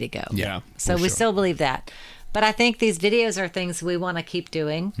the way to go. Yeah. So we still believe that. But I think these videos are things we want to keep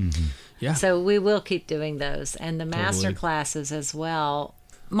doing. Mm-hmm. Yeah. So we will keep doing those. And the master classes as well.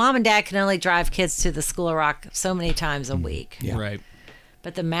 Mom and dad can only drive kids to the School of Rock so many times a week. Yeah. Right.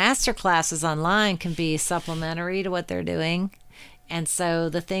 But the master classes online can be supplementary to what they're doing. And so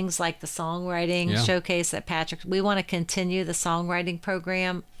the things like the songwriting showcase that Patrick, we want to continue the songwriting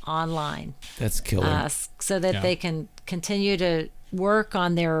program online. That's killer. So that they can continue to work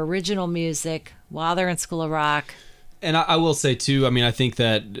on their original music while they're in School of Rock. And I will say too, I mean, I think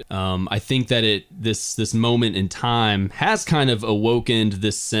that this moment in time has kind of awokened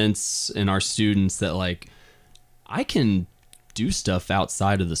this sense in our students that like I can do stuff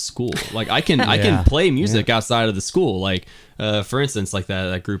outside of the school. Like I can play music outside of the school. Like for instance, like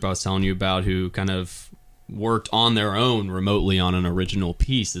that group I was telling you about who kind of worked on their own remotely on an original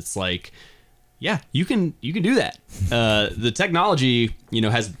piece. It's like, yeah, you can do that. The technology,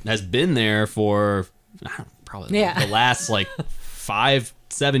 has been there for probably Yeah. the last like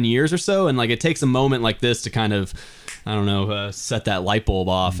 5-7 years or so, and like it takes a moment like this to kind of, I don't know, set that light bulb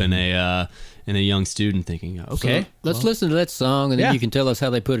off in a young student thinking, okay, So let's listen to that song, and then Yeah. you can tell us how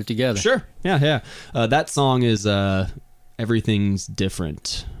they put it together. sure, yeah. That song is Everything's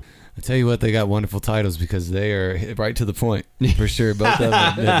Different. I tell you what, they got wonderful titles because they are right to the point for sure. Both of them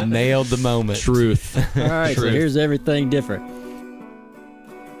have nailed the moment. Truth. All right, so Truth. here's Everything Different.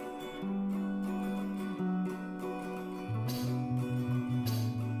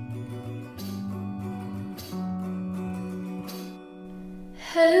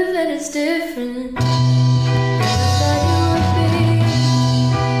 Heaven is different than I thought it would be.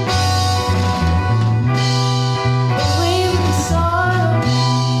 Away with the sorrow,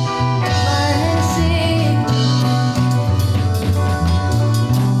 my Hennessy.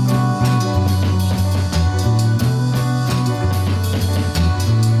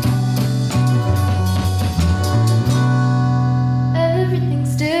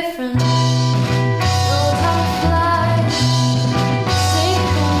 Everything's different. Know how to fly. Sink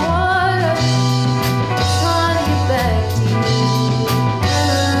the water, trying to get back to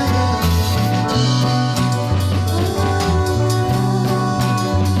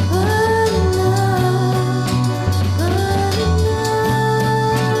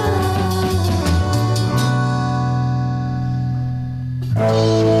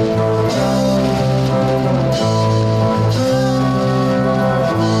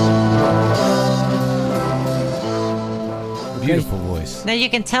Beautiful voice. Now you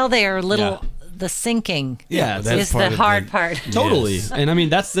can tell they are a little. Yeah. The sinking Yeah, that's is part the of hard part. Totally. Yes. And I mean,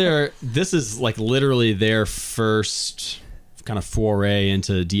 this is like literally their first kind of foray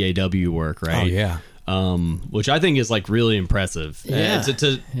into DAW work, right? Oh yeah. Which I think is like really impressive. Yeah.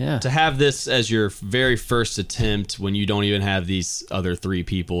 To have this as your very first attempt when you don't even have these other 3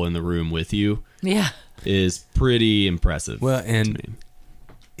 people in the room with you Yeah. is pretty impressive. Well, to and me.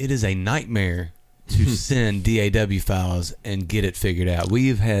 it is a nightmare to send DAW files and get it figured out.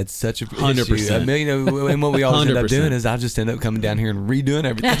 We've had such a 100%. issue. And what we always end up 100%. doing is I'll just end up coming down here and redoing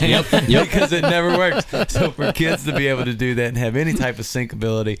everything. Yep. Because it never works. So for kids to be able to do that and have any type of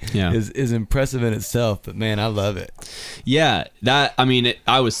syncability Yeah. is impressive in itself. But man, I love it. Yeah,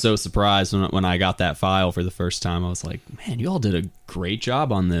 I was so surprised when I got that file for the first time. I was like, man, you all did a great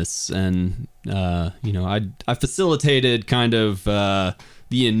job on this. And, I facilitated kind of the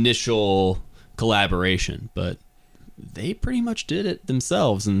initial collaboration, but they pretty much did it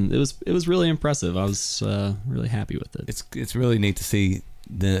themselves, and it was really impressive. I was really happy with it. It's really neat to see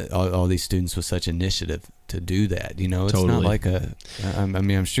all these students with such initiative to do that. You know, it's not Totally. like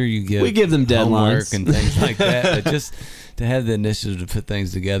I'm sure We give them homework deadlines. and things like that, but just to have the initiative to put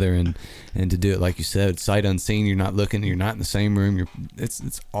things together and to do it like you said, sight unseen. You're not looking. You're not in the same room.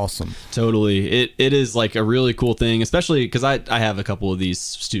 It's awesome. Totally. It is like a really cool thing, especially because I have a couple of these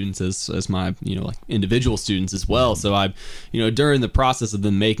students as my, like individual students as well. So I, during the process of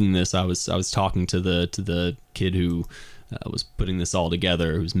them making this, I was talking to the kid who was putting this all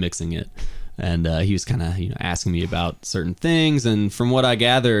together, who's mixing it. And he was kind of, asking me about certain things. And from what I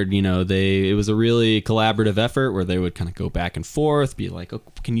gathered, it was a really collaborative effort where they would kind of go back and forth, be like, oh,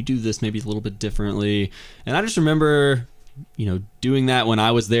 can you do this maybe a little bit differently? And I just remember, doing that when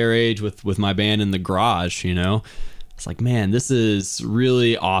I was their age with my band in the garage, It's like, man, this is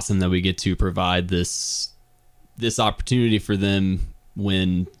really awesome that we get to provide this opportunity for them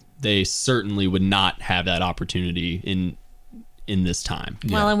when they certainly would not have that opportunity in this time.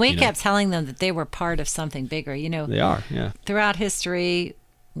 Well, and we you know? kept telling them that they were part of something bigger. They are, yeah. Throughout history,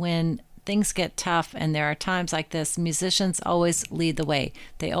 when things get tough and there are times like this, musicians always lead the way.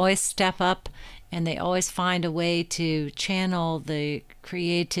 They always step up and they always find a way to channel the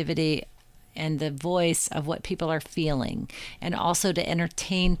creativity and the voice of what people are feeling, and also to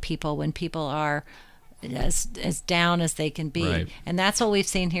entertain people when people are as down as they can be. Right. And that's what we've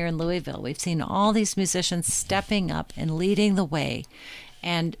seen here in Louisville. We've seen all these musicians stepping up and leading the way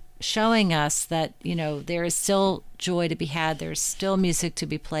and showing us that, there is still joy to be had. There's still music to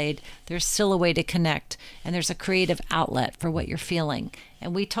be played. There's still a way to connect. And there's a creative outlet for what you're feeling.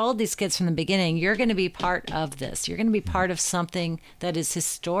 And we told these kids from the beginning, you're going to be part of this. You're going to be part of something that is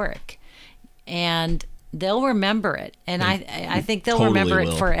historic. And they'll remember it. And I think they'll Totally remember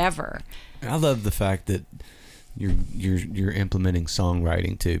will. it forever. I love the fact that you're implementing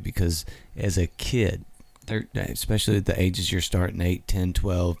songwriting too, because as a kid, especially at the ages you're starting, 8, 10,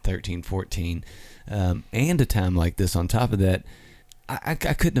 12, 13, 14, and a time like this on top of that, I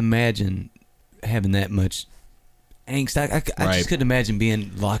couldn't imagine having that much angst. I Right. just couldn't imagine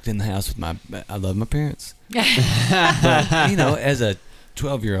being locked in the house with I love my parents. But, as a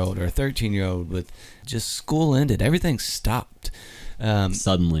 12-year-old or a 13-year-old with just school ended, everything stopped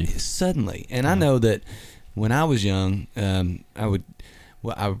suddenly. And I know that when I was young, I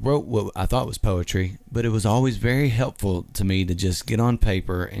wrote what I thought was poetry, but it was always very helpful to me to just get on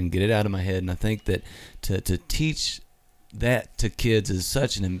paper and get it out of my head. And I think that to teach that to kids is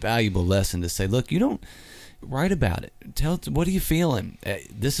such an invaluable lesson, to say, look, you don't write about it. What are you feeling?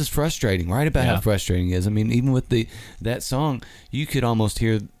 This is frustrating. Write about how frustrating it is. I mean, even with that song, you could almost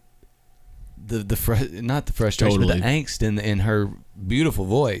hear not the frustration, but the angst in her beautiful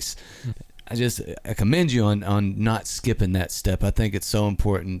voice. I commend you on not skipping that step. I think it's so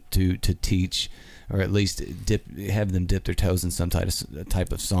important to teach, or at least have them dip their toes in some type of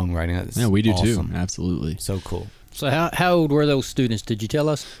songwriting. That's we do awesome. too. Absolutely. So cool. So how old were those students? Did you tell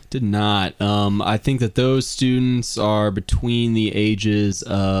us? Did not. I think that those students are between the ages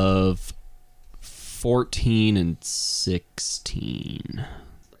of 14 and 16.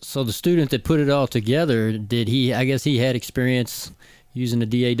 So the student that put it all together, I guess he had experience using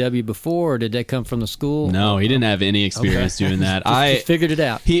the DAW before, or did that come from the school? No, he didn't have any experience doing that. Just figured it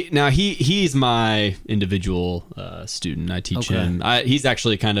out. He's my individual student. I teach him. He's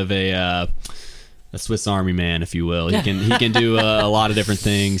actually kind of a Swiss Army man, if you will. He can do a lot of different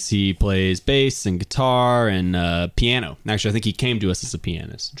things. He plays bass and guitar and piano. Actually, I think he came to us as a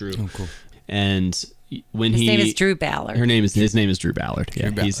pianist, Drew. Oh, cool. And his name is Drew Ballard. His name is Drew Ballard.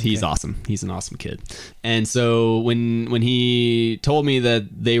 Yeah, he's awesome. He's an awesome kid. And so when he told me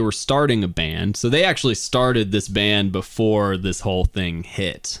that they were starting a band, so they actually started this band before this whole thing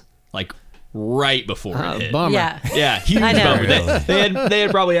hit, like right before it hit. Bummer. Yeah, huge I know. bummer. They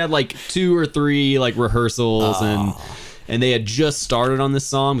had probably had like 2 or 3 like rehearsals and they had just started on this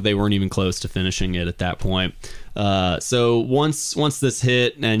song, but they weren't even close to finishing it at that point. So once this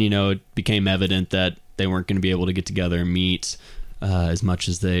hit, and it became evident that they weren't going to be able to get together and meet as much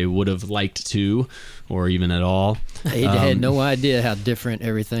as they would have liked to, or even at all. They had no idea how different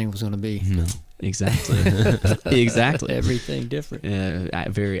everything was going to be. No, exactly, exactly. Everything different.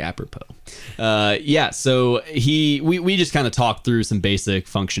 Very apropos. So we just kind of talked through some basic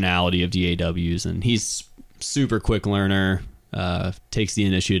functionality of DAWs, and he's super quick learner. Takes the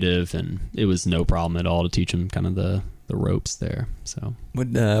initiative, and it was no problem at all to teach him kind of the ropes there. So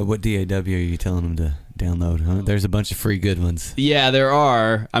what DAW are you telling him to download? Huh? There's a bunch of free good ones. Yeah, there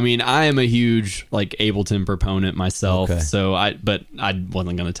are. I mean, I am a huge like Ableton proponent myself, so I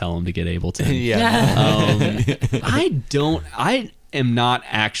wasn't going to tell him to get Ableton. I am not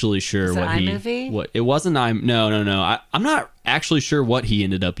actually sure what it wasn't. No. I'm not actually sure what he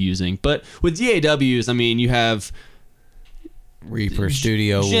ended up using, but with DAWs, I mean, you have Reaper,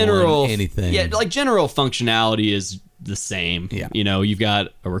 Studio, general One, anything. Yeah, like general functionality is the same. Yeah. You've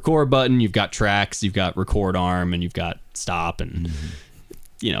got a record button, you've got tracks, you've got record arm, and you've got stop. And,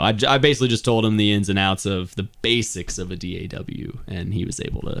 I basically just told him the ins and outs of the basics of a DAW, and he was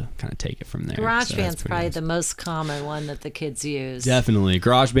able to kind of take it from there. GarageBand's probably the most common one that the kids use. Definitely.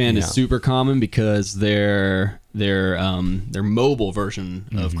 GarageBand is super common because their mobile version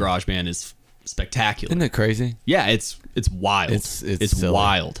of GarageBand is spectacular. Isn't that crazy? Yeah, it's wild. It's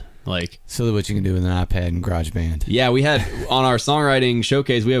wild. Like silly what you can do with an iPad and GarageBand. Yeah, we had on our songwriting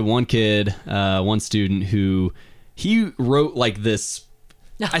showcase, we had one kid, one student who he wrote like this.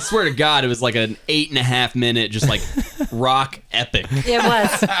 I swear to God, it was like an 8.5 minute, just like rock epic.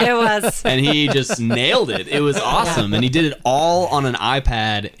 It was. And he just nailed it. It was awesome. And he did it all on an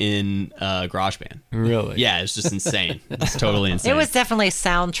iPad in GarageBand. Really? Yeah, it's just insane. It's totally insane. It was definitely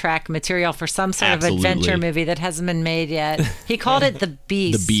soundtrack material for some sort of adventure movie that hasn't been made yet. He called it The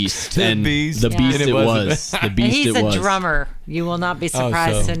Beast. The Beast. The and Beast. The Beast And it was. The Beast and he's it was. a drummer. You will not be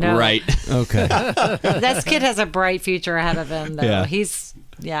surprised to know. Right. Okay. This kid has a bright future ahead of him, though.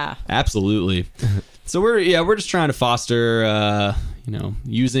 Yeah. Absolutely. So we're just trying to foster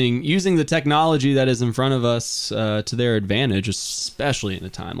using the technology that is in front of us to their advantage, especially in a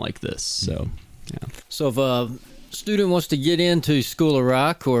time like this. So So if a student wants to get into School of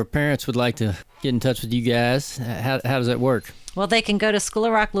Rock, or parents would like to get in touch with you guys, how does that work? Well, they can go to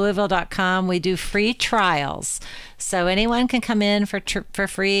schoolofrocklouisville.com. We do free trials. So anyone can come in for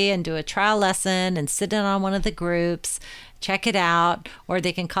free and do a trial lesson and sit in on one of the groups, check it out, or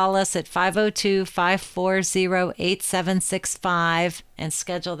they can call us at 502-540-8765 and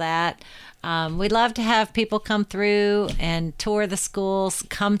schedule that. We'd love to have people come through and tour the schools,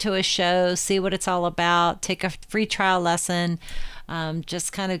 come to a show, see what it's all about, take a free trial lesson,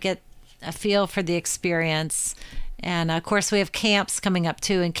 just kind of get a feel for the experience. And of course, we have camps coming up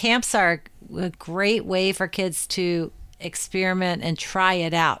too. And camps are a great way for kids to experiment and try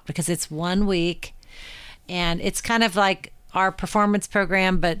it out because it's 1 week. And it's kind of like our performance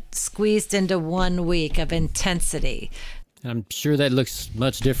program, but squeezed into 1 week of intensity. I'm sure that looks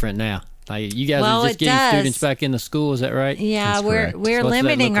much different now. Like you guys Well, are just it getting does. students back in the school. Is that right? Yeah, That's we're correct. we're What's that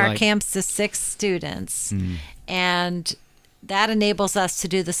limiting look our like? camps to 6 students, and that enables us to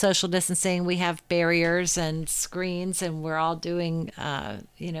do the social distancing. We have barriers and screens, and we're all doing,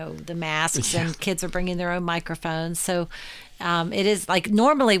 the masks, and kids are bringing their own microphones. So it is like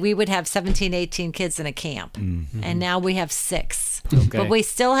normally we would have 17, 18 kids in a camp, and now we have 6. Okay. But we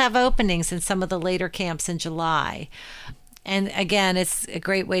still have openings in some of the later camps in July. And again, it's a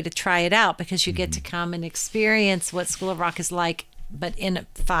great way to try it out because you get to come and experience what School of Rock is like, but in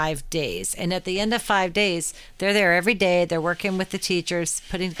 5 days. And at the end of 5 days, they're there every day. They're working with the teachers,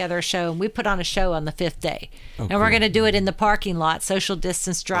 putting together a show. And we put on a show on the 5th day. And we're going to do it in the parking lot, social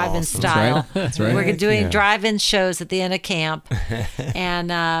distance drive-in style. That's right. We're doing Yeah. drive-in shows at the end of camp.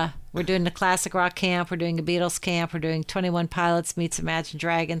 And we're doing the Classic Rock camp. We're doing a Beatles camp. We're doing 21 Pilots meets Imagine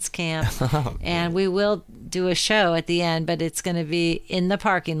Dragons camp. And we will do a show at the end, but it's going to be in the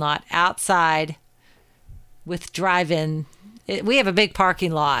parking lot outside with drive-in. We have a big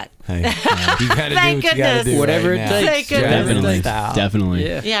parking lot. Hey, you gotta do Thank what you gotta goodness. do. Whatever right it now. takes. Thank goodness. Definitely. Style. Definitely.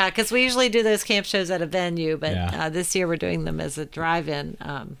 Yeah. Yeah, because we usually do those camp shows at a venue, but Yeah. this year we're doing them as a drive-in,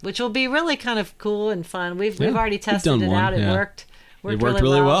 which will be really kind of cool and fun. We've Yeah, already we've tested done it one, out. It yeah. worked. It worked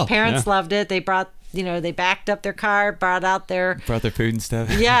really well, Parents yeah. loved it. They brought, they backed up their car, brought out their Brought their food and stuff.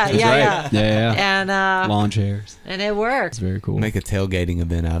 yeah, That's yeah, right. yeah, Yeah. and Lawn chairs. it worked. It's very cool. Make a tailgating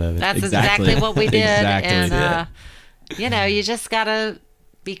event out of it. That's Exactly. exactly what we did. Exactly. And Yeah. you just gotta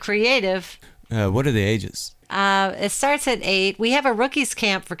be creative. What are the ages? It starts at 8. We have a rookies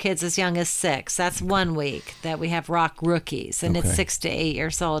camp for kids as young as 6. That's 1 week that we have rock rookies, and it's Okay. 6 to 8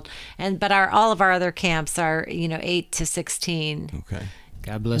 years old. But all of our other camps are 8 to 16. Okay.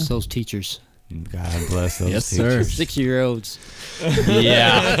 God bless those teachers. God bless those Yes, sir. teachers. 6-year-olds.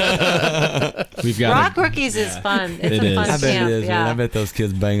 Yeah. We've got Rock rookies is fun. It's It a is. fun I bet camp. it is, man. Yeah. I bet those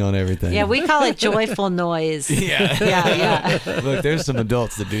kids bang on everything. Yeah, we call it joyful noise. Yeah. Yeah. Look, there's some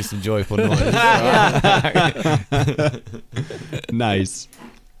adults that do some joyful noise. nice.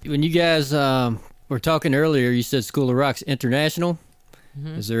 When you guys were talking earlier, you said School of Rock's international.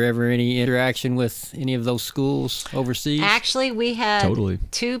 Is there ever any interaction with any of those schools overseas? Actually, we had Totally.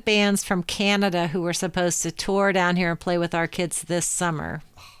 2 bands from Canada who were supposed to tour down here and play with our kids this summer.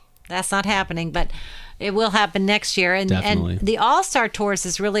 That's not happening, but it will happen next year. And Definitely. the All-Star Tours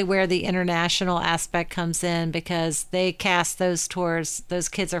is really where the international aspect comes in because they cast those tours. Those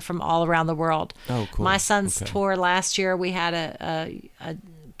kids are from all around the world. Oh, cool. My son's Okay. tour last year, we had a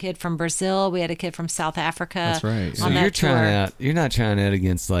kid from Brazil. We had a kid from South Africa. That's right. So on that you're trying tour. out. You're not trying out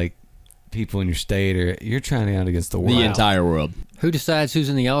against like people in your state, or you're trying out against the world. The entire world. Who decides who's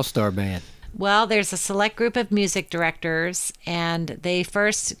in the All-Star band? Well, there's a select group of music directors, and they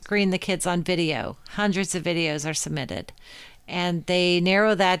first screen the kids on video. Hundreds of videos are submitted, and they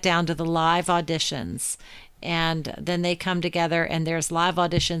narrow that down to the live auditions. And then they come together, and there's live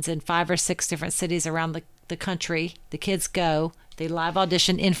auditions in 5 or 6 different cities around the country. The kids go. They live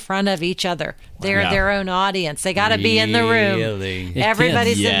audition in front of each other. They're Wow. their own audience. They got to be in the room. Really?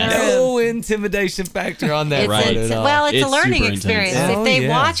 Everybody's in Yes. the room. No intimidation factor on that It's, part it's, at all. well, it's a It's learning super intense. experience. Oh, If they yeah.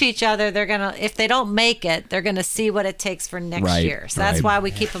 watch each other, they're gonna. If they don't make it, they're gonna see what it takes for next Right, year. So that's right. why we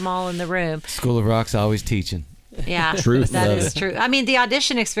keep them all in the room. School of Rock's always teaching. Yeah, Truth. That Love is true. I mean, the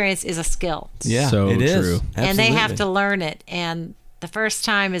audition experience is a skill, Yeah, So it is. true. and they have to Absolutely. learn it. And the first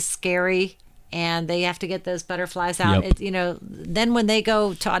time is scary, and they have to get those butterflies out. Yep. Then when they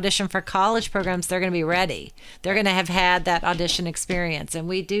go to audition for college programs, they're going to be ready. They're going to have had that audition experience, and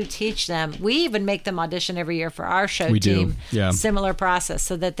we do teach them. We even make them audition every year for our show We do, team. yeah. Similar process,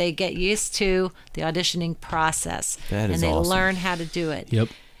 so that they get used to the auditioning process, That is and they awesome. learn how to do it. Yep.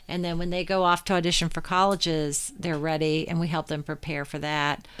 And then when they go off to audition for colleges, they're ready, and we help them prepare for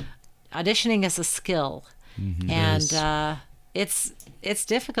that. Auditioning is a skill, and it's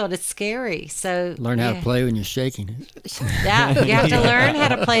difficult. It's scary. So Learn how to play when you're shaking it. Yeah, you have to learn how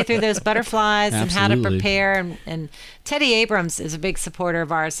to play through those butterflies and how to Absolutely. prepare. And Teddy Abrams is a big supporter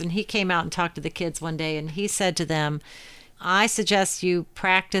of ours, and he came out and talked to the kids one day, and he said to them, "I suggest you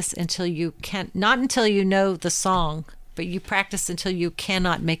practice until you can, not until you know the song, but you practice until you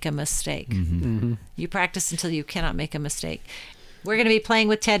cannot make a mistake. You practice until you cannot make a mistake." We're going to be playing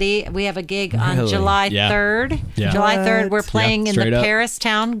with Teddy. We have a gig on Really? July Yeah. 3rd. Yeah. July 3rd, we're What? playing in straight the up. Paris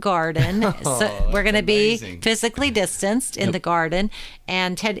Town Garden. So we're going to be amazing. physically distanced in the garden.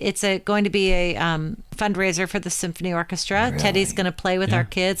 And Ted, it's going to be a fundraiser for the symphony orchestra. Teddy's going to play with Yeah. our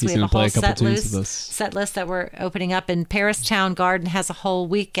kids. He's We have a gonna play whole a couple tunes with us. set list that we're opening up. And Paris Town Garden has a whole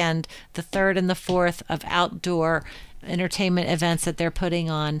weekend, the 3rd and the 4th, of outdoor entertainment events that they're putting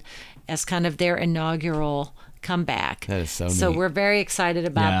on as kind of their inaugural comeback. That is so So neat. we're very excited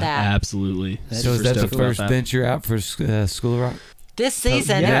about that. Absolutely. So is that the first venture out for School of Rock? This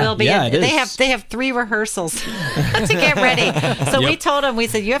season yeah. it will be. Yeah, it they is. have 3 rehearsals to get ready. So we Yep. told them, we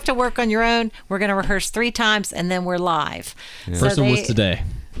said, you have to work on your own. We're going to rehearse 3 times and then we're live. So First one was today.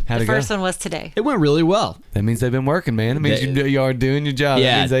 How'd The it go? first one was today. It went really well. That means they've been working, man. It means you are doing your job.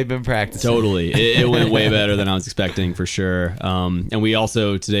 Yeah. That means they've been practicing. Totally. It went way better than I was expecting, for sure. And we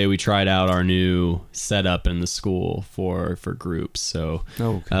also, today, we tried out our new setup in the school for groups. So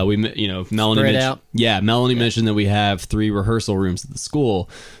Okay. Melanie Spread mentioned, out. Melanie mentioned that we have 3 rehearsal rooms at the school.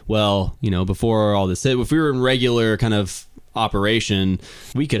 Well, before all this hit, if we were in regular kind of operation,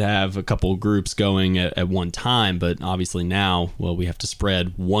 we could have a couple groups going at one time, but obviously now, well, we have to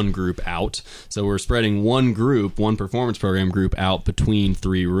spread one group out. So we're spreading one performance program group out between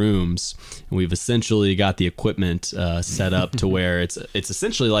 3 rooms, and we've essentially got the equipment set up to where it's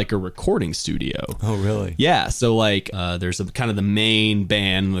essentially like a recording studio. Oh, really? Yeah, so like there's a kind of the main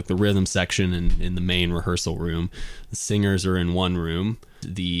band, like the rhythm section in the main rehearsal room. The singers are in one room.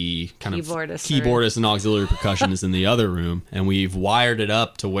 The kind of keyboardist and auxiliary percussion is in the other room, and we've wired it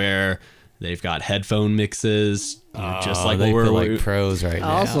up to where they've got headphone mixes, just like they we're feel like pros right now.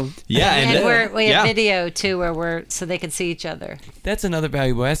 Awesome. Yeah, And we have yeah. video too, where so they can see each other. That's another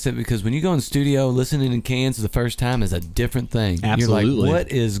valuable asset because when you go in the studio, listening in cans the first time is a different thing. Absolutely. You're like,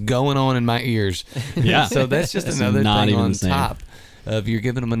 what is going on in my ears? Yeah. So that's just It's another not thing even on the same. top of you're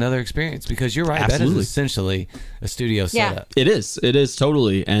giving them another experience because you're right. Absolutely. That is essentially a studio Yeah. setup. It is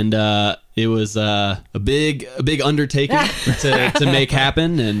totally, and it was a big undertaking to make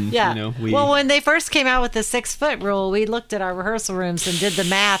happen, and Yeah. we Well, when they first came out with the 6-foot rule, we looked at our rehearsal rooms and did the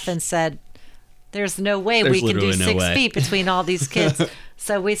math and said, "There's no way There's we can do literally no 6 way." feet between all these kids."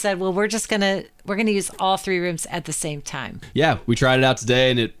 So we said, "Well, we're gonna use all 3 rooms at the same time." yeah, we tried it out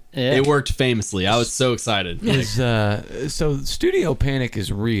today, and it Yeah. worked famously. I was so excited. So studio panic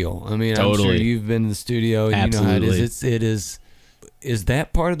is real. I mean, I'm Totally. sure you've been in the studio and you know how it Absolutely. is. It is. Is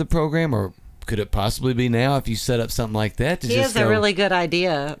that part of the program, or could it possibly be now if you set up something like that to He just has a go, really good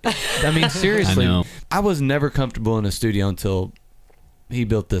idea. I mean, seriously, I know. I was never comfortable in a studio until he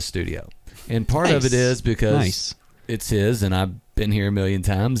built this studio, and part of it Nice. is because Nice. it's his, and I've been here a million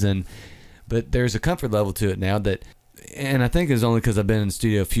times, but there's a comfort level to it now that, and I think it's only because I've been in the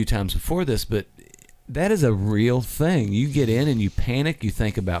studio a few times before this, but that is a real thing. You get in and you panic. You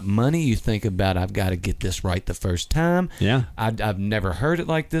think about money. You think about, I've got to get this right the first time. Yeah. I've never heard it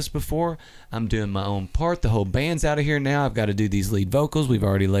like this before. I'm doing my own part. The whole band's out of here now. I've got to do these lead vocals. We've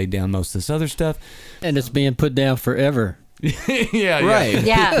already laid down most of this other stuff. And it's being put down forever. Yeah, Right.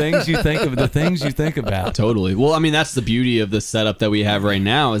 Yeah. The things you think about. Totally. Well, I mean, that's the beauty of the setup that we have right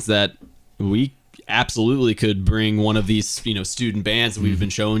now is that we absolutely could bring one of these, student bands that we've been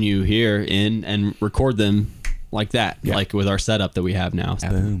showing you here in and record them like that, Yeah. like with our setup that we have now.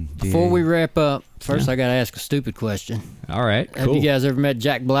 Boom. Before we wrap up, first Yeah. I got to ask a stupid question. All right. Have Cool. you guys ever met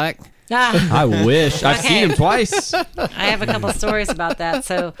Jack Black? I wish. I've Okay. seen him twice. I have a couple stories about that.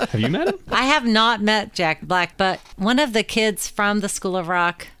 So Have you met him? I have not met Jack Black, but one of the kids from the School of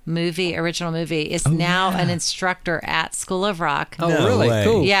Rock original movie, is now an instructor at School of Rock. Oh, No really? way.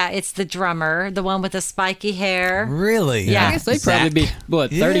 Cool. Yeah, it's the drummer, the one with the spiky hair. Really? Yeah. I guess they probably Zach.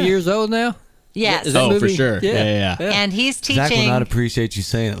 be, 30 Yeah. years old now? Yes. Is that Oh, for movie? sure. Yeah. And he's Zach will teaching. not appreciate you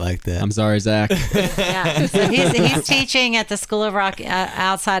saying it like that. I'm sorry, Zach. Yeah. So he's teaching at the School of Rock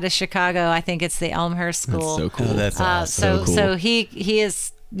outside of Chicago. I think it's the Elmhurst That's School. so cool. Oh, that's awesome. So cool. so he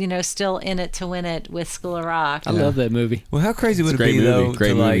is still in it to win it with School of Rock. I love that movie. Well, how crazy would It's it a great be movie. though Great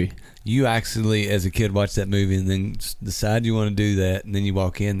to movie. like you actually as a kid watch that movie and then decide you want to do that, and then you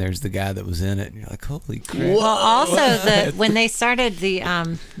walk in, there's the guy that was in it, and you're like, holy crap! Well, also when they started the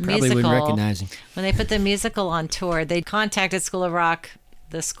Probably musical, wouldn't recognize him. when they put the musical on tour, they contacted School of Rock,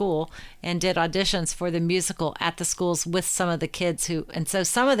 the school, and did auditions for the musical at the schools with some of the kids so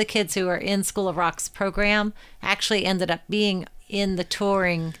some of the kids who are in School of Rock's program actually ended up being in the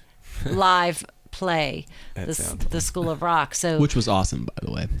touring live play, the School of Rock. So Which was awesome, by the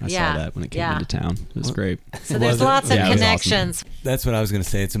way. I Yeah. saw that when it came Yeah. into town. It was great. so there's Was it? lots of Yeah, it was connections. That's what I was going to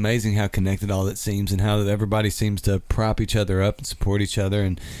say. It's amazing how connected all that seems, and how everybody seems to prop each other up and support each other,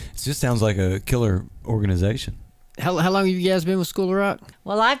 and it just sounds like a killer organization. How long have you guys been with School of Rock?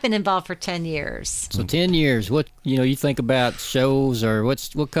 Well, I've been involved for 10 years. So 10 years. What you think about shows, or what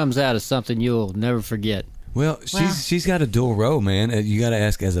comes out of something you'll never forget? Well, she's got a dual role, man. You got to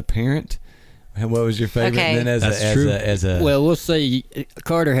ask as a parent, And what was your favorite? Okay. And then as a Well, we'll say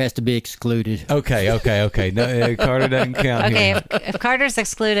Carter has to be excluded. okay. No, Carter doesn't count. Okay, here. if Carter's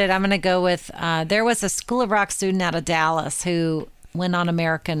excluded, I'm going to go with there was a School of Rock student out of Dallas who went on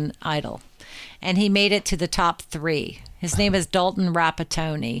American Idol, and he made it to the top 3. His name is Dalton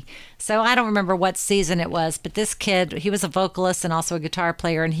Rapatoni. So I don't remember what season it was, but this kid, he was a vocalist and also a guitar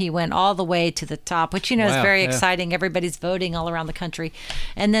player, and he went all the way to the top, which, is Wow, very yeah. exciting. Everybody's voting all around the country.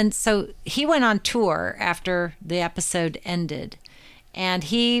 And then so he went on tour after the episode ended, and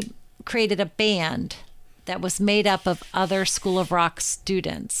he created a band that was made up of other School of Rock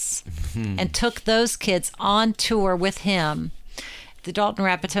students and took those kids on tour with him. The Dalton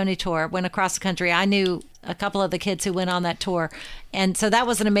Rapatoni tour went across the country. I knew a couple of the kids who went on that tour. And so that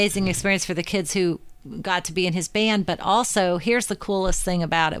was an amazing experience for the kids who got to be in his band. But also, here's the coolest thing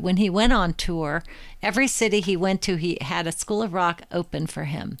about it. When he went on tour, every city he went to, he had a School of Rock open for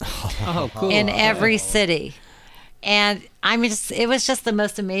him Oh, cool. in every city. And I mean, it was just the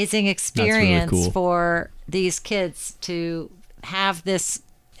most amazing experience cool. for these kids to have this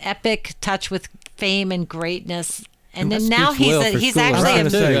epic touch with fame and greatness. And then now Speaks well for he's School of actually Rock, I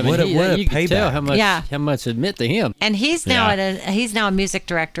was gonna too. say, I mean, what a you can tell payback. how much admit to him. and he's now Yeah. he's now a music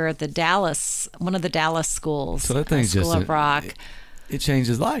director at one of the Dallas schools. So that thing's School just of Rock. It changed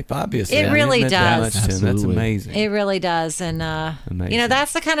his life, obviously. It I mean, really meant that does. much to him. That's Absolutely. amazing. It really does, and Amazing.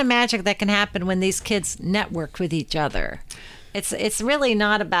 that's the kind of magic that can happen when these kids network with each other. It's really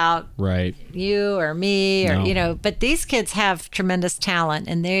not about Right. you or me or No. but these kids have tremendous talent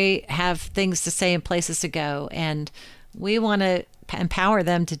and they have things to say and places to go, and we want to empower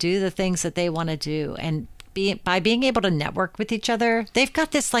them to do the things that they want to do. And by being able to network with each other, they've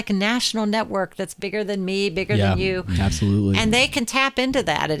got this like a national network that's bigger than me, bigger Yeah. than you, Absolutely. and they can tap into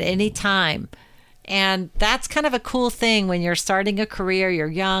that at any time. And that's kind of a cool thing when you're starting a career, you're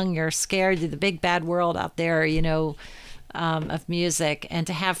young, you're scared, you're the big bad world out there, of music, and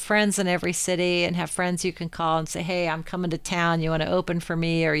to have friends in every city and have friends you can call and say, hey, I'm coming to town, you want to open for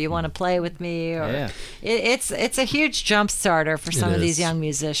me, or you want to play with me, or Yeah. it's a huge jump starter for some It of is. these young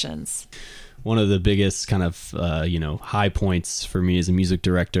musicians. One of the biggest kind of high points for me as a music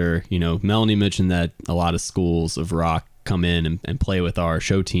director, Melanie mentioned that a lot of schools of rock come in and play with our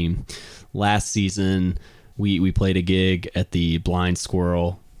show team. Last season we played a gig at the Blind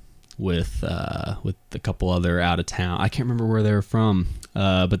Squirrel with a couple other out of town. I can't remember where they were from,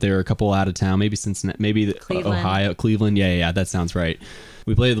 but they were a couple out of town, maybe Cincinnati, maybe Cleveland. Ohio, Cleveland. Yeah, that sounds right.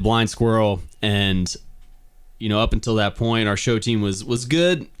 We played the Blind Squirrel, and up until that point, our show team was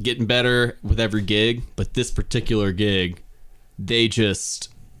good, getting better with every gig. But this particular gig, they just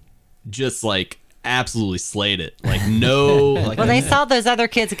like absolutely slayed it. Like no, like Well, they saw those other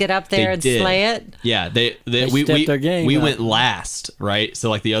kids get up there They and did. slay it. yeah, we stepped their game we up. went last, right? So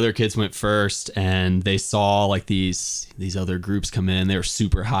like the other kids went first, and they saw like these other groups come in. They were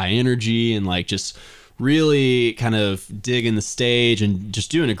super high energy and like just really kind of digging the stage and just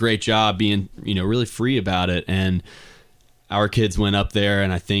doing a great job being really free about it. And our kids went up there,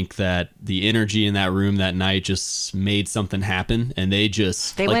 and I think that the energy in that room that night just made something happen, and they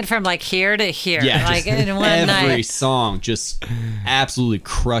Went from like here to here, yeah, like just in one every night. song, just absolutely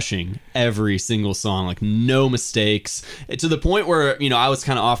crushing every single song, like no mistakes. To the point where I was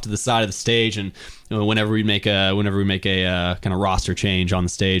kind of off to the side of the stage, and whenever we make a kind of roster change on the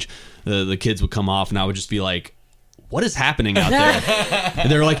stage, the kids would come off, and I would just be like, "What is happening out there?" And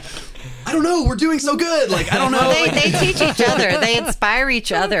they were like, "I don't know. We're doing so good. Like I don't know." Well, they teach each other. They inspire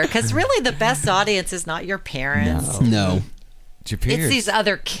each other. Because really, the best audience is not your parents. No. It's your peers. It's these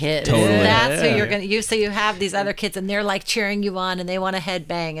other kids. Totally. That's who Yeah. you're gonna use. So you have these other kids, and they're like cheering you on, and they want to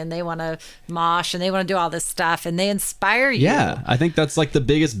headbang, and they want to mosh, and they want to do all this stuff, and they inspire you. Yeah, I think that's like the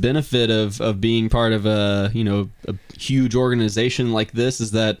biggest benefit of being part of a huge organization like this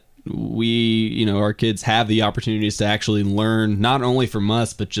is that we our kids have the opportunities to actually learn not only from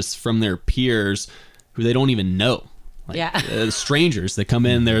us but just from their peers who they don't even know. Like, Yeah. strangers that come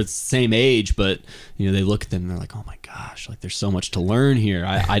in, they're the same age, but they look at them and they're like, "Oh my gosh, like there's so much to learn here.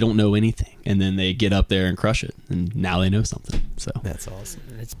 I don't know anything." And then they get up there and crush it, and now they know something. So That's awesome.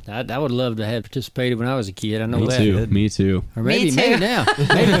 I would love to have participated when I was a kid. I know me that. me too. Or Me maybe too. now.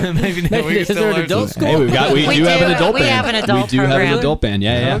 Maybe now we can is still there an learn adult something. school? Hey, we We do have do. an adult We band. have an adult we do have an program. adult band.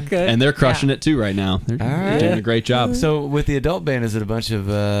 Yeah. Okay. And they're crushing it too right now. They're right. doing a great job. So with the adult band, is it a bunch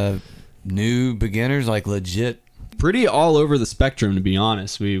of new beginners, like legit? Pretty all over the spectrum, to be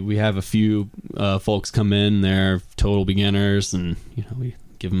honest. We have a few folks come in, they're total beginners, and we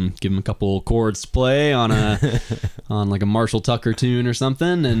give them a couple chords to play on like a Marshall Tucker tune or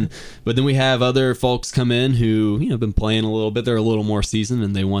something. But then we have other folks come in who, been playing a little bit. They're a little more seasoned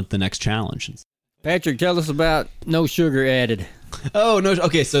and they want the next challenge. Patrick, tell us about No Sugar Added. Oh, no.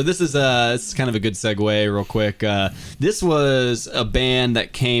 Okay, so this is kind of a good segue real quick. This was a band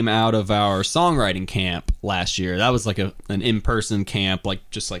that came out of our songwriting camp last year. That was like an in-person camp,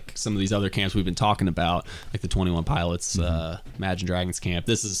 just like some of these other camps we've been talking about, like the 21 Pilots, Imagine Dragons camp.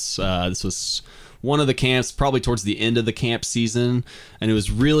 This was one of the camps probably towards the end of the camp season, and it was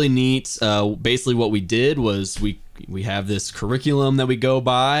really neat. Basically what we did was we have this curriculum that we go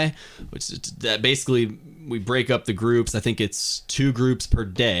by, which that basically we break up the groups. I think it's 2 groups per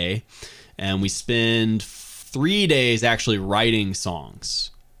day, and we spend 3 days actually writing songs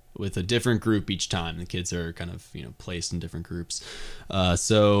with a different group each time. The kids are kind of placed in different groups.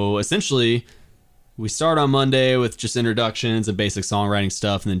 So essentially, we start on Monday with just introductions and basic songwriting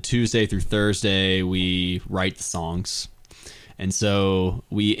stuff, and then Tuesday through Thursday we write the songs. And so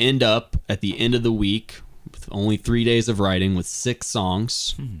we end up at the end of the week with only 3 days of writing with 6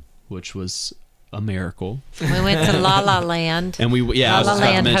 songs, which was a miracle. We went to La La Land. And La La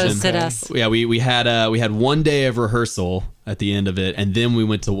Land hosted us. Yeah, we had 1 day of rehearsal at the end of it, and then we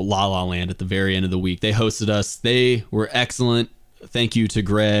went to La La Land at the very end of the week. They hosted us. They were excellent. Thank you to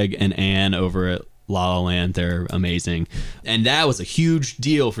Greg and Ann over at La La Land. They're amazing. And that was a huge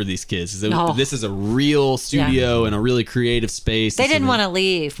deal for these kids. This is a real studio and a really creative space. They didn't want to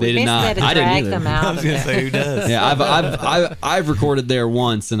leave. They did not. Had to drag them out. I was going to say, who does? Yeah, I've recorded there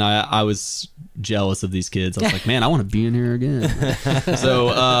once, and I was jealous of these kids. I was like, man, I want to be in here again.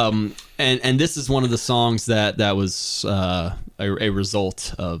 So and this is one of the songs that was a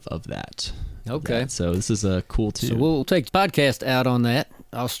result of that. Okay. So this is a cool tune. So we'll take the podcast out on that.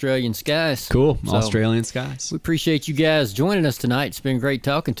 Australian Skies. Cool. So Australian Skies. We appreciate you guys joining us tonight. It's been great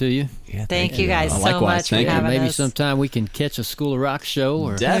talking to you. Yeah, thank you guys so Likewise. much Thank for you. having Maybe us. sometime we can catch a School of Rock show.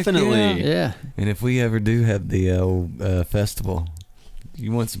 Or Definitely. Yeah. And if we ever do have the old festival,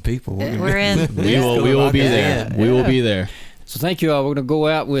 you want some people? We're in. We will be there. Yeah. We will be there. So thank you all. We're going to go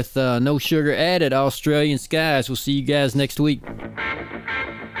out with No Sugar Added, Australian Skies. We'll see you guys next week.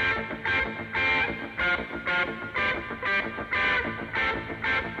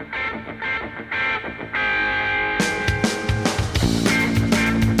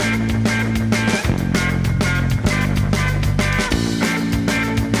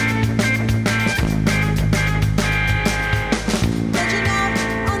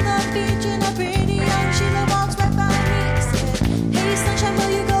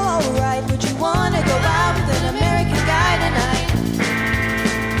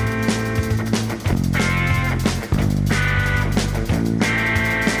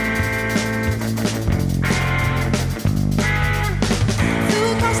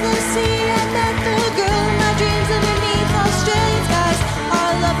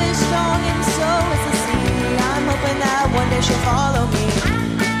 She'll follow me.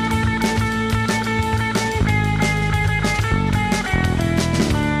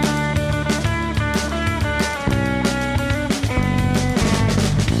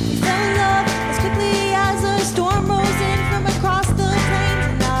 We fell in love as quickly as a storm rolls in from across the plains,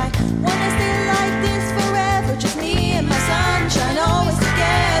 and I wanna stay like this forever, just me and my sunshine always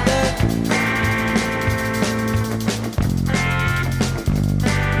together.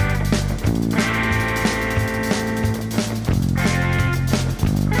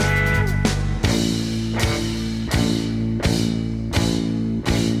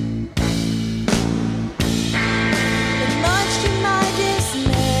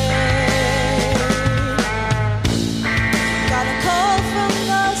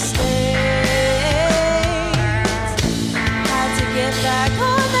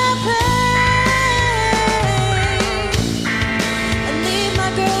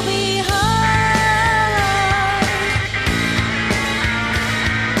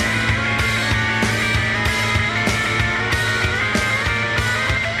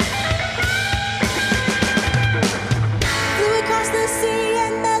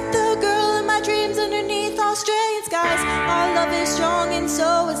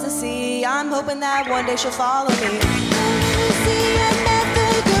 I'm hoping that one day she'll follow me.